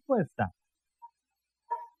la respuesta,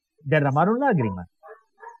 ¿derramaron lágrimas?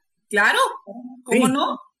 Claro, ¿cómo sí.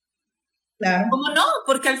 no? Claro. ¿Cómo no?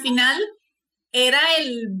 Porque al final era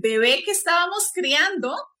el bebé que estábamos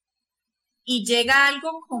criando y llega algo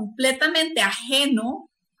completamente ajeno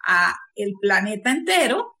a el planeta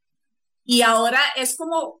entero y ahora es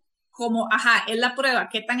como como, es la prueba,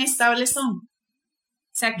 ¿qué tan estables son?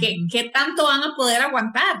 O sea, ¿qué tanto van a poder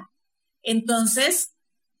aguantar? Entonces,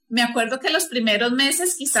 me acuerdo que los primeros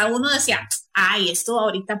meses quizá uno decía, esto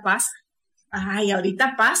ahorita pasa.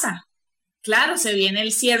 Claro, se viene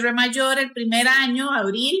el cierre mayor el primer año,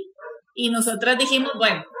 abril, y nosotras dijimos,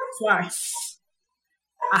 bueno, suave.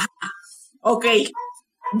 Ok,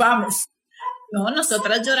 vamos. No,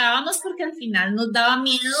 nosotras llorábamos porque al final nos daba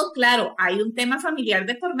miedo. Claro, hay un tema familiar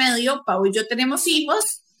de por medio. Pau y yo tenemos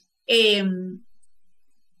hijos. El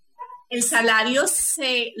salario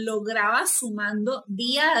se lograba sumando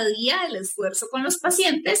día a día el esfuerzo con los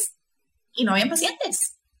pacientes y no habían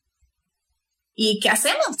pacientes. ¿Y qué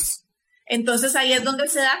hacemos? Entonces ahí es donde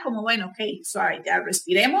se da como, bueno, ok, suave, ya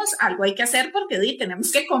respiremos, algo hay que hacer porque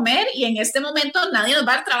tenemos que comer y en este momento nadie nos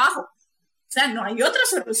va a dar trabajo. O sea, no hay otra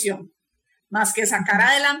solución más que sacar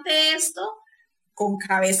adelante esto con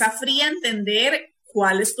cabeza fría, entender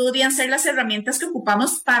cuáles podrían ser las herramientas que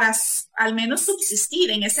ocupamos para al menos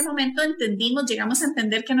subsistir. En ese momento llegamos a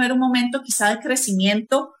entender que no era un momento quizá de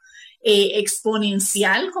crecimiento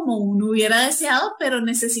exponencial como uno hubiera deseado, pero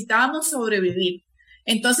necesitábamos sobrevivir.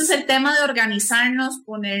 Entonces el tema de organizarnos,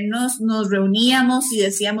 nos reuníamos y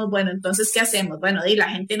decíamos, bueno, entonces, ¿qué hacemos? Bueno, la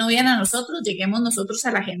gente no viene a nosotros, lleguemos nosotros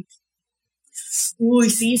a la gente.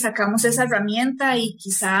 Sí, sacamos esa herramienta y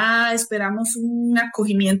quizá esperamos un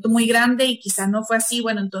acogimiento muy grande y quizá no fue así.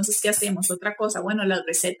 Bueno, entonces, ¿qué hacemos? Otra cosa, bueno, las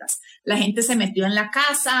recetas. La gente se metió en la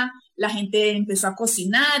casa, la gente empezó a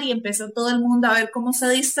cocinar y empezó todo el mundo a ver cómo se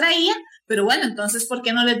distraía. Pero bueno, entonces, ¿por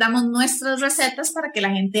qué no les damos nuestras recetas para que la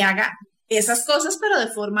gente haga esas cosas, pero de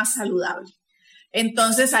forma saludable?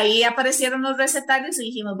 Entonces, ahí aparecieron los recetarios y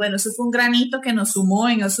dijimos, bueno, eso fue un granito que nos sumó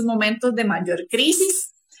en esos momentos de mayor crisis.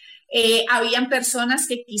 Habían personas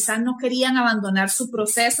que quizás no querían abandonar su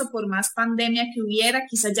proceso por más pandemia que hubiera,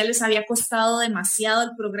 quizás ya les había costado demasiado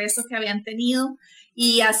el progreso que habían tenido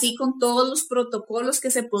y así con todos los protocolos que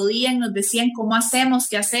se podían, nos decían cómo hacemos,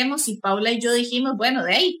 qué hacemos y Paula y yo dijimos, bueno,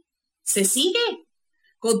 de ahí se sigue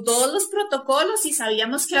con todos los protocolos y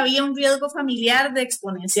sabíamos que había un riesgo familiar de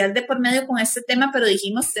exponencial de por medio con este tema, pero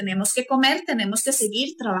dijimos, tenemos que comer, tenemos que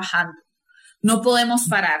seguir trabajando. No podemos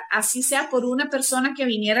parar, así sea por una persona que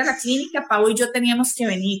viniera a la clínica, Pau y yo teníamos que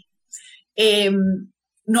venir.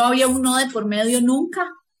 No había un no de por medio nunca,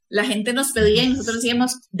 la gente nos pedía y nosotros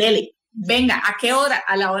decíamos, dele, venga, ¿a qué hora?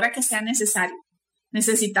 A la hora que sea necesario.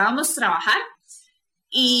 Necesitábamos trabajar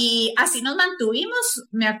y así nos mantuvimos.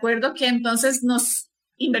 Me acuerdo que entonces nos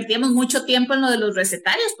invertíamos mucho tiempo en lo de los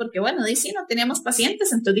recetarios, porque bueno, sí, no teníamos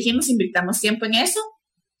pacientes, entonces dijimos, invirtamos tiempo en eso.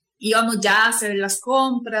 Íbamos ya a hacer las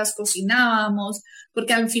compras, cocinábamos,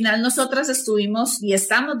 porque al final nosotras estuvimos y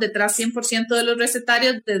estamos detrás 100% de los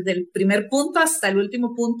recetarios desde el primer punto hasta el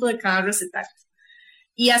último punto de cada recetario.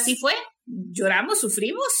 Y así fue, lloramos,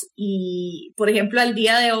 sufrimos y, por ejemplo, al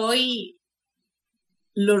día de hoy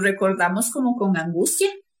lo recordamos como con angustia,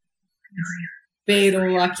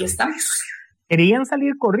 pero aquí estamos. ¿Querían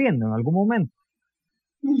salir corriendo en algún momento?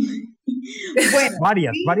 Bueno,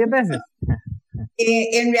 varias veces.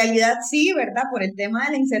 En realidad sí, ¿verdad? Por el tema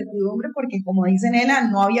de la incertidumbre, porque como dice Nela,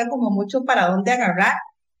 no había como mucho para dónde agarrar,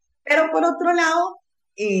 pero por otro lado,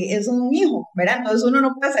 es un hijo, ¿verdad? Entonces uno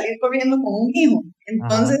no puede salir corriendo con un hijo.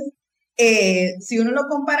 Entonces, si uno lo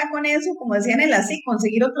compara con eso, como decía Nela, sí,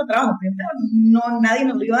 conseguir otro trabajo, primero, no, nadie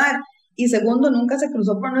nos lo iba a dar, y segundo, nunca se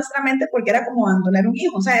cruzó por nuestra mente porque era como abandonar un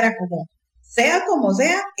hijo, o sea, era como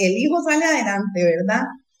sea, el hijo sale adelante, ¿verdad?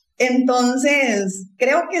 Entonces,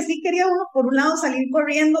 creo que sí quería uno, por un lado, salir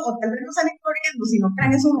corriendo, o tal vez no salir corriendo, sino que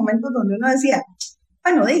eran esos momentos donde uno decía,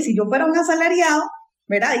 bueno, si yo fuera un asalariado,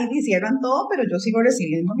 ¿verdad? Y cierran todo, pero yo sigo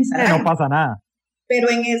recibiendo mi salario. No pasa nada.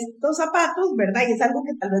 Pero en estos zapatos, ¿verdad? Y es algo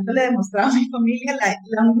que tal vez yo le demostraba a mi familia,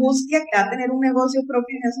 la angustia que da tener un negocio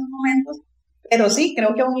propio en esos momentos. Pero sí,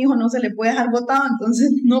 creo que a un hijo no se le puede dejar botado,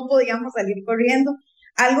 entonces no podíamos salir corriendo.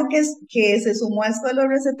 Algo que se sumó a esto de los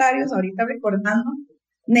recetarios, ahorita recordando,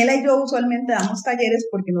 Nela y yo usualmente damos talleres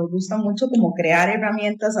porque nos gusta mucho como crear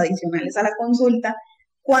herramientas adicionales a la consulta.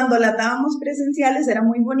 Cuando las dábamos presenciales era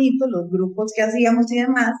muy bonito, los grupos que hacíamos y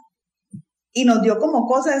demás, y nos dio como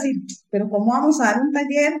cosa decir, pero ¿cómo vamos a dar un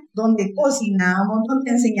taller donde cocinábamos,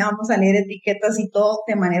 donde enseñábamos a leer etiquetas y todo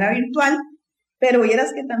de manera virtual? Pero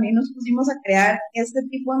vieras que también nos pusimos a crear este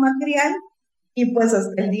tipo de material y pues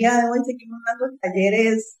hasta el día de hoy seguimos dando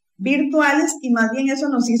talleres virtuales y más bien eso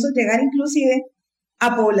nos hizo llegar inclusive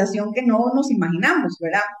a población que no nos imaginamos,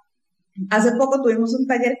 ¿verdad? Hace poco tuvimos un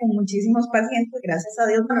taller con muchísimos pacientes, gracias a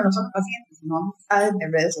Dios, bueno, no son pacientes, sino amistades de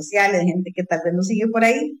redes sociales, gente que tal vez nos sigue por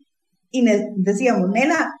ahí, y decíamos,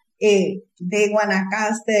 Nela, de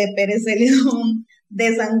Guanacaste, de Pérez Celedón,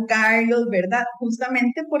 de San Carlos, ¿verdad?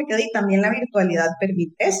 Justamente porque también la virtualidad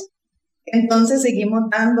permite eso. Entonces seguimos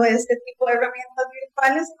dando este tipo de herramientas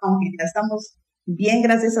virtuales, aunque ya estamos bien,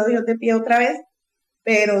 gracias a Dios, de pie otra vez,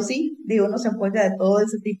 pero sí, uno se apoya de todo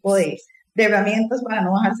ese tipo de herramientas para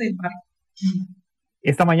no bajarse del barco.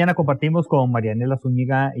 Esta mañana compartimos con Marianella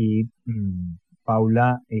Zuniga y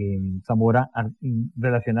Paula Zamora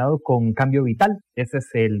relacionado con Cambio Vital. Ese es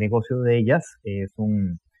el negocio de ellas, es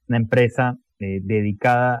una empresa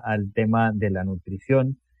dedicada al tema de la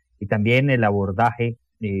nutrición y también el abordaje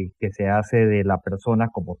que se hace de la persona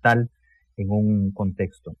como tal en un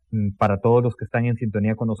contexto. Para todos los que están en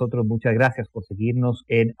sintonía con nosotros, muchas gracias por seguirnos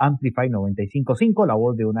en Amplify 95.5, la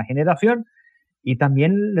voz de una generación. Y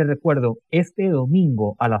también les recuerdo, este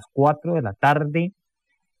domingo a las 4 de la tarde,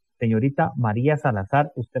 señorita María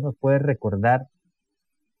Salazar, usted nos puede recordar,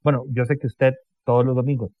 bueno, yo sé que usted todos los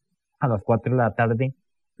domingos a las 4 de la tarde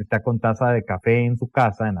está con taza de café en su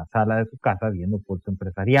casa, en la sala de su casa, viendo Pulso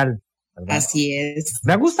Empresarial, ¿verdad? Así es.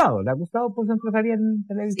 ¿Le ha gustado Pulso Empresarial en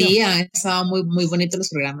televisión? Sí, han estado muy, muy bonitos los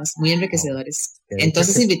programas, muy enriquecedores.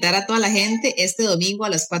 Entonces, invitar a toda la gente este domingo a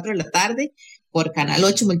las 4 de la tarde por Canal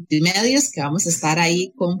 8 Multimedios, que vamos a estar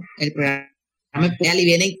ahí con el programa Empresarial y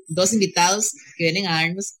vienen 2 invitados que vienen a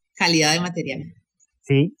darnos calidad de material.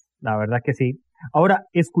 Sí, la verdad que sí. Ahora,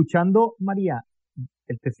 escuchando, María,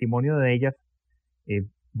 el testimonio de ellas,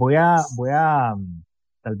 voy a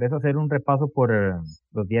tal vez hacer un repaso por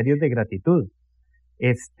los diarios de gratitud.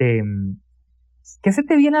 ¿Qué se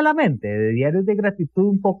te viene a la mente de diarios de gratitud,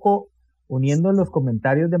 un poco uniendo los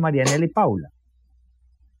comentarios de Marianella y Paula?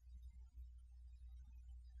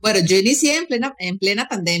 Bueno, yo inicié en plena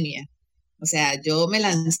pandemia. O sea, yo me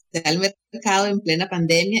lancé al mercado en plena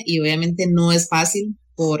pandemia y obviamente no es fácil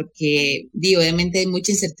porque obviamente hay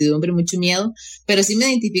mucha incertidumbre, mucho miedo, pero sí me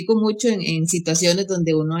identifico mucho en situaciones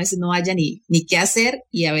donde uno a veces no haya ni qué hacer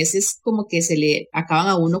y a veces como que se le acaban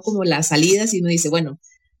a uno como las salidas y uno dice, bueno,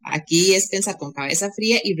 aquí es pensar con cabeza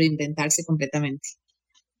fría y reinventarse completamente.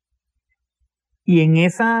 Y en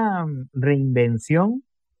esa reinvención,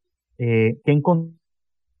 ¿qué encontrás?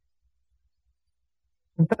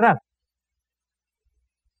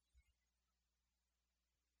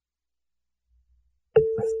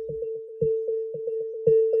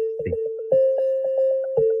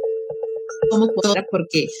 Como podrá,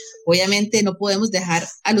 porque obviamente no podemos dejar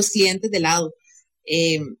a los clientes de lado.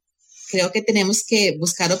 Creo que tenemos que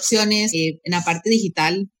buscar opciones en la parte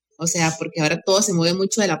digital, o sea, porque ahora todo se mueve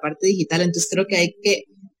mucho de la parte digital, entonces creo que hay que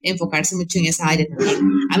enfocarse mucho en esa área también.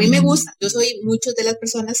 A mí me gusta, yo soy muchas de las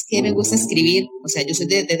personas que me gusta escribir, o sea, yo soy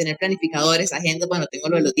de tener planificadores, agendas, bueno, tengo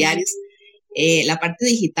lo de los diarios. La parte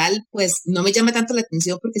digital, pues no me llama tanto la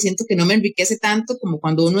atención porque siento que no me enriquece tanto como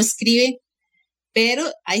cuando uno escribe, pero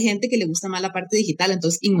hay gente que le gusta más la parte digital,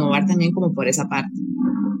 entonces innovar también como por esa parte.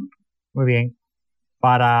 Muy bien.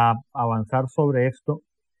 Para avanzar sobre esto,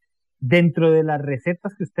 dentro de las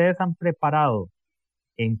recetas que ustedes han preparado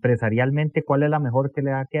empresarialmente, ¿cuál es la mejor que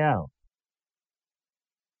le ha quedado?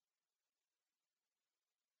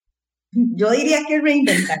 Yo diría que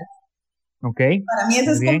reinventar. Okay. Para mí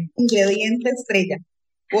ese es como ingrediente estrella,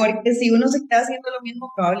 porque si uno se queda haciendo lo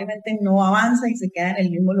mismo, probablemente no avanza y se queda en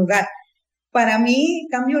el mismo lugar. Para mí,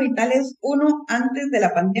 Cambio Vital es uno antes de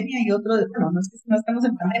la pandemia y otro, bueno, no es que no estamos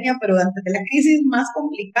en pandemia, pero antes de la crisis más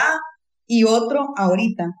complicada y otro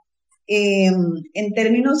ahorita. En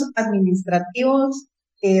términos administrativos,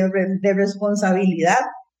 de responsabilidad,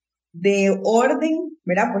 de orden,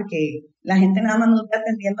 ¿verdad? Porque la gente nada más nos está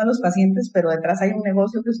atendiendo a los pacientes, pero detrás hay un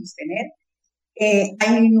negocio que sostener.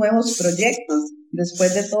 Hay nuevos proyectos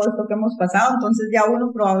después de todo esto que hemos pasado, entonces ya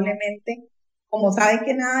uno probablemente, como sabe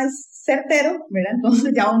que nada es certero, ¿verdad?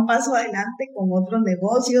 Entonces ya un paso adelante con otros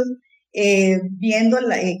negocios, viendo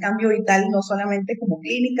el Cambio Vital no solamente como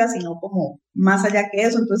clínica, sino como más allá que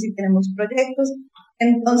eso, entonces sí tenemos proyectos.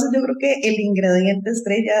 Entonces yo creo que el ingrediente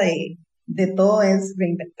estrella de todo es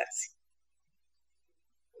reinventarse.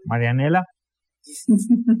 Marianella.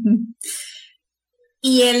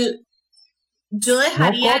 Yo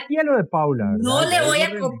dejaría... No copie lo de Paula, ¿verdad? No le voy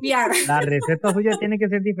a copiar. La receta suya tiene que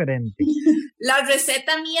ser diferente. La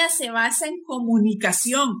receta mía se basa en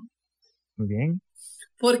comunicación. Muy bien.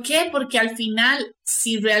 ¿Por qué? Porque al final,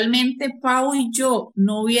 si realmente Pau y yo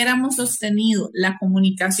no hubiéramos sostenido la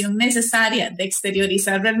comunicación necesaria de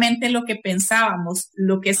exteriorizar realmente lo que pensábamos,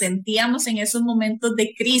 lo que sentíamos en esos momentos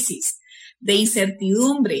de crisis, de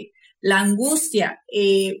incertidumbre, la angustia,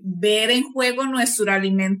 ver en juego nuestro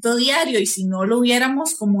alimento diario, y si no lo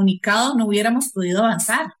hubiéramos comunicado, no hubiéramos podido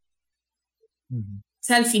avanzar.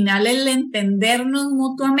 sea, al final el entendernos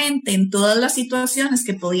mutuamente en todas las situaciones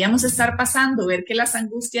que podíamos estar pasando, ver que las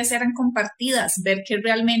angustias eran compartidas, ver que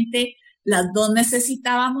realmente las dos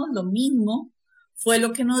necesitábamos lo mismo, fue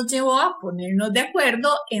lo que nos llevó a ponernos de acuerdo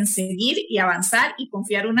en seguir y avanzar y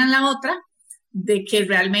confiar una en la otra, de que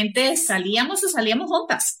realmente salíamos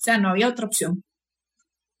juntas, o sea, no había otra opción.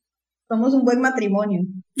 Somos un buen matrimonio.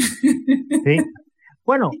 Sí.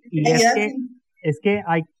 Bueno, y es que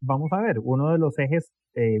hay, vamos a ver, uno de los ejes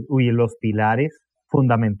los pilares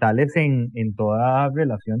fundamentales en toda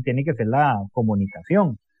relación tiene que ser la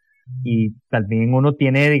comunicación. Y también uno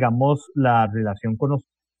tiene, digamos, la relación con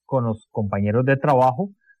los compañeros de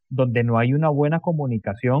trabajo, donde no hay una buena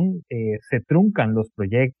comunicación, se truncan los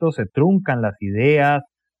proyectos, se truncan las ideas,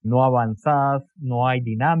 no avanzas, no hay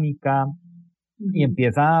dinámica, y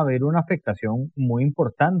empieza a haber una afectación muy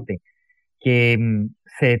importante que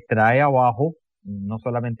se trae abajo no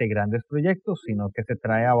solamente grandes proyectos, sino que se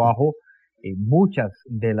trae abajo muchas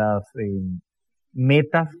de las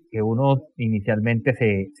metas que uno inicialmente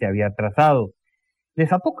se había trazado.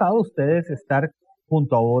 ¿Les ha tocado a ustedes estar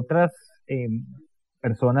junto a otras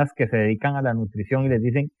personas que se dedican a la nutrición y les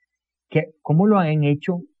dicen cómo lo han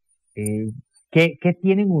hecho? ¿Qué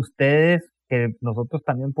tienen ustedes que nosotros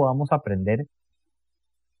también podamos aprender?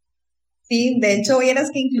 Sí, de hecho, vieras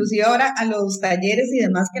que inclusive ahora a los talleres y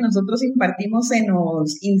demás que nosotros impartimos se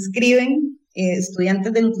nos inscriben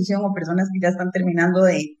estudiantes de nutrición o personas que ya están terminando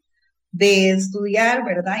de estudiar,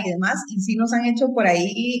 ¿verdad? Y demás, y sí nos han hecho por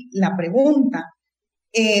ahí la pregunta.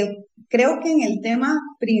 Creo que en el tema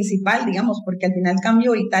principal, digamos, porque al final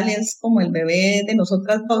Cambio Vital es como el bebé de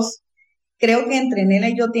nosotras dos, creo que entre Nela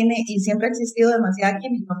y yo tiene, y siempre ha existido demasiada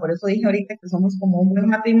química, por eso dije ahorita que somos como un buen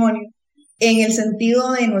matrimonio, en el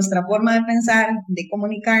sentido de nuestra forma de pensar, de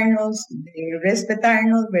comunicarnos, de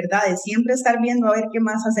respetarnos, ¿verdad? De siempre estar viendo a ver qué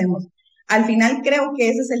más hacemos. Al final creo que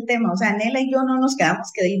ese es el tema, o sea, Nela y yo no nos quedamos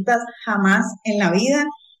queditas jamás en la vida,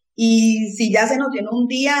 y si ya se nos llenó un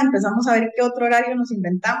día, empezamos a ver qué otro horario nos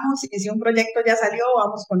inventamos, y si un proyecto ya salió,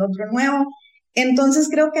 vamos con otro nuevo. Entonces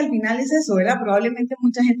creo que al final es eso, ¿verdad? Probablemente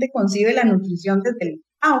mucha gente concibe la nutrición desde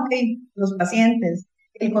los pacientes,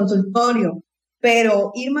 el consultorio,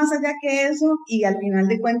 pero ir más allá que eso y al final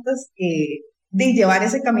de cuentas de llevar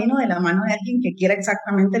ese camino de la mano de alguien que quiera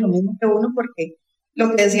exactamente lo mismo que uno, porque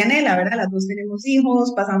lo que decía Nela, ¿verdad? Las dos tenemos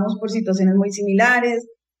hijos, pasamos por situaciones muy similares,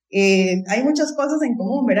 hay muchas cosas en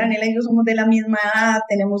común, ¿verdad? Nela y yo somos de la misma edad,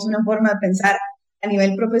 tenemos una forma de pensar a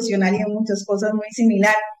nivel profesional y en muchas cosas muy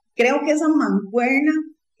similar. Creo que esa mancuerna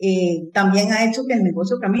también ha hecho que el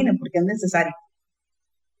negocio camine, porque es necesario.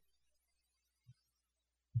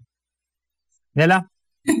 Nela.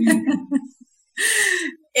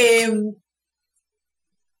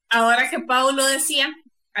 Ahora que Paulo decía,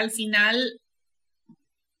 al final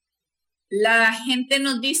la gente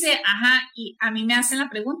nos dice, ajá, y a mí me hacen la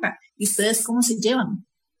pregunta, ¿y ustedes cómo se llevan?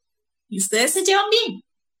 ¿Y ustedes se llevan bien?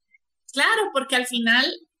 Claro, porque al final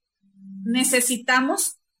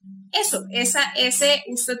necesitamos eso, ese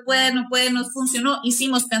usted puede, no puede, nos funcionó,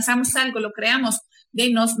 hicimos, pensamos algo, lo creamos,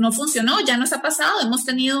 no funcionó, ya nos ha pasado, hemos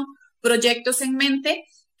tenido proyectos en mente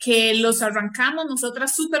que los arrancamos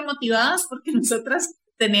nosotras súper motivadas porque nosotras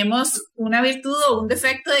tenemos una virtud o un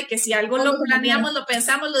defecto de que si algo lo planeamos, lo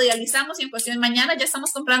pensamos, lo idealizamos y en cuestión de mañana ya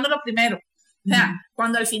estamos comprando lo primero. O sea,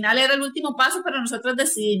 cuando al final era el último paso, pero nosotros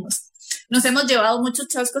decidimos. Nos hemos llevado muchos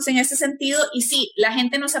chascos en ese sentido y sí, la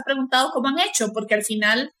gente nos ha preguntado cómo han hecho, porque al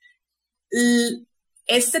final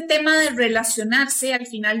este tema de relacionarse, al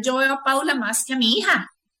final yo veo a Paula más que a mi hija.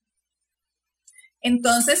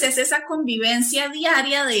 Entonces es esa convivencia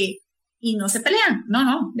diaria y no se pelean,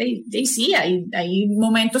 sí, hay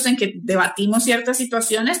momentos en que debatimos ciertas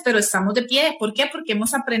situaciones, pero estamos de pie. ¿Por qué? Porque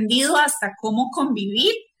hemos aprendido hasta cómo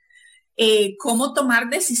convivir, cómo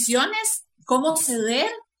tomar decisiones, cómo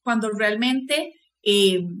ceder cuando realmente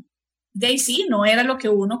sí, no era lo que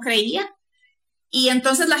uno creía. Y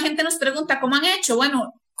entonces la gente nos pregunta, ¿cómo han hecho?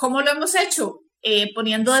 Bueno, ¿cómo lo hemos hecho?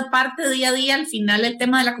 Poniendo de parte día a día. Al final el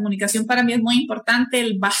tema de la comunicación para mí es muy importante,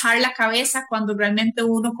 el bajar la cabeza cuando realmente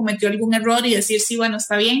uno cometió algún error y decir, sí, bueno,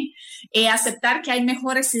 está bien, aceptar que hay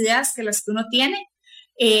mejores ideas que las que uno tiene,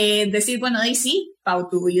 decir, bueno, sí, Pau,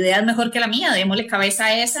 tu idea es mejor que la mía, démosle cabeza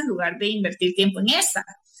a esa en lugar de invertir tiempo en esa.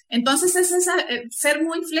 Entonces es ser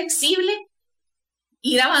muy flexible,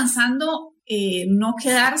 ir avanzando, no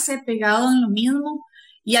quedarse pegado en lo mismo,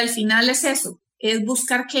 y al final es eso, es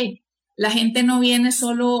buscar que la gente no viene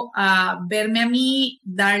solo a verme a mí,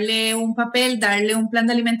 darle un papel, darle un plan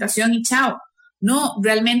de alimentación y chao. No,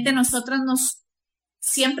 realmente nosotras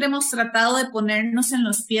siempre hemos tratado de ponernos en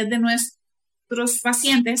los pies de nuestros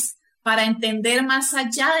pacientes para entender más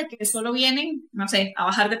allá de que solo vienen, no sé, a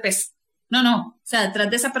bajar de peso. No, o sea, detrás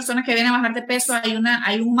de esa persona que viene a bajar de peso hay un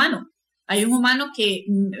humano. Hay un humano que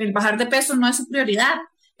el bajar de peso no es su prioridad.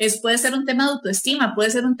 Puede ser un tema de autoestima, puede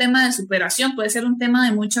ser un tema de superación, puede ser un tema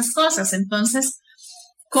de muchas cosas. Entonces,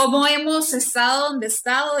 ¿cómo hemos estado donde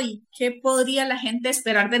estado y qué podría la gente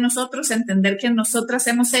esperar de nosotros? Entender que nosotras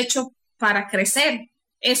hemos hecho para crecer.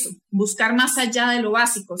 Eso, buscar más allá de lo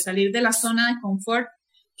básico, salir de la zona de confort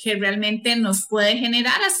que realmente nos puede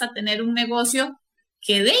generar hasta tener un negocio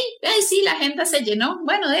que de ahí sí, la agenda se llenó,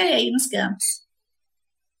 bueno, de ahí nos quedamos.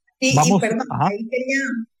 Sí, y perdón, ahí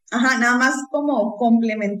quería, nada más como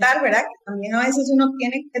complementar, ¿verdad? Que también a veces uno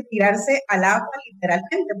tiene que tirarse al agua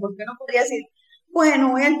literalmente, porque uno podría decir,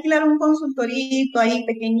 bueno, voy a alquilar un consultorito ahí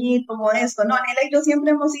pequeñito, modesto. No, Nela y yo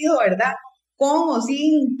siempre hemos ido, ¿verdad? Con o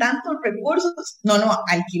sin tantos recursos. No,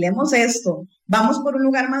 alquilemos esto. Vamos por un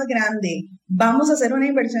lugar más grande. Vamos a hacer una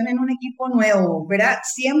inversión en un equipo nuevo, ¿verdad?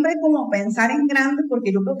 Siempre como pensar en grande,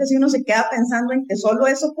 porque yo creo que si uno se queda pensando en que solo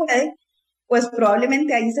eso puede, pues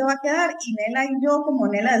probablemente ahí se va a quedar. Y Nela y yo, como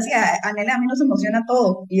Nela decía, a Nela a mí nos emociona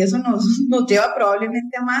todo y eso nos lleva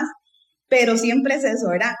probablemente a más, pero siempre es eso,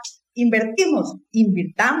 ¿verdad? Invirtamos.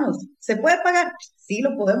 ¿Se puede pagar? Sí,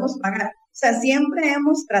 lo podemos pagar. O sea, siempre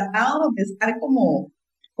hemos tratado de estar como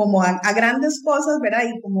a grandes cosas, ¿verdad?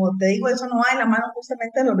 Y como te digo, eso no va de la mano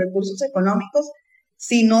justamente de los recursos económicos,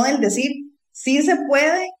 sino del decir, sí se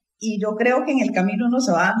puede, y yo creo que en el camino uno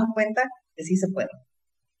se va dando cuenta que sí se puede.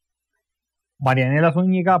 Marianella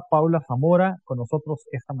Zuniga, Paula Zamora, con nosotros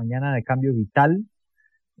esta mañana de Cambio Vital.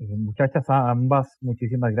 Muchachas, a ambas,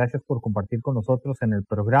 muchísimas gracias por compartir con nosotros en el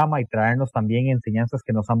programa y traernos también enseñanzas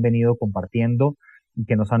que nos han venido compartiendo y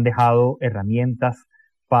que nos han dejado herramientas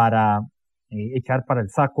para echar para el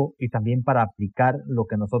saco y también para aplicar lo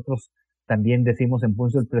que nosotros también decimos en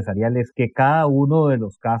Pulso Empresarial, es que cada uno de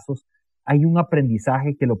los casos hay un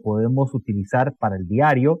aprendizaje que lo podemos utilizar para el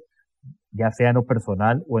diario, ya sea en lo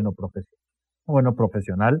personal o en lo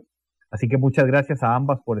profesional. Así que muchas gracias a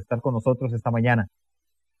ambas por estar con nosotros esta mañana.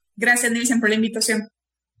 Gracias, Nilsen, por la invitación.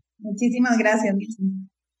 Muchísimas gracias, Nilsen.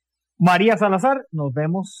 María Salazar, nos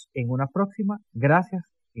vemos en una próxima. Gracias.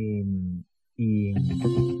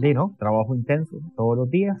 Trabajo intenso todos los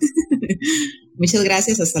días. Muchas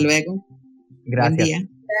gracias, hasta luego. Gracias. Buen día.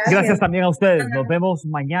 Gracias también a ustedes. Nos vemos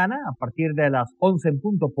mañana a partir de las 11 en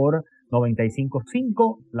punto por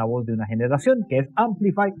 95.5, La Voz de una Generación, que es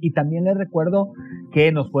Amplify. Y también les recuerdo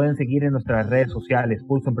que nos pueden seguir en nuestras redes sociales,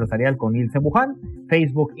 Pulso Empresarial con Nilsen Buján,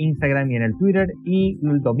 Facebook, Instagram y en el Twitter, y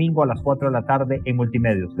el domingo a las 4 de la tarde en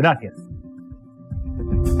Multimedios. Gracias.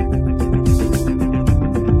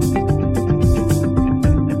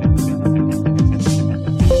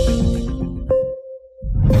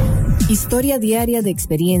 Historia diaria de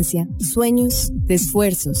experiencia, sueños, de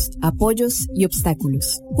esfuerzos, apoyos y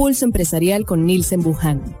obstáculos. Pulso Empresarial con Nilsen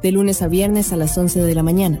Buján, de lunes a viernes a las 11 de la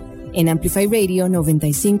mañana, en Amplify Radio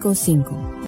 95.5.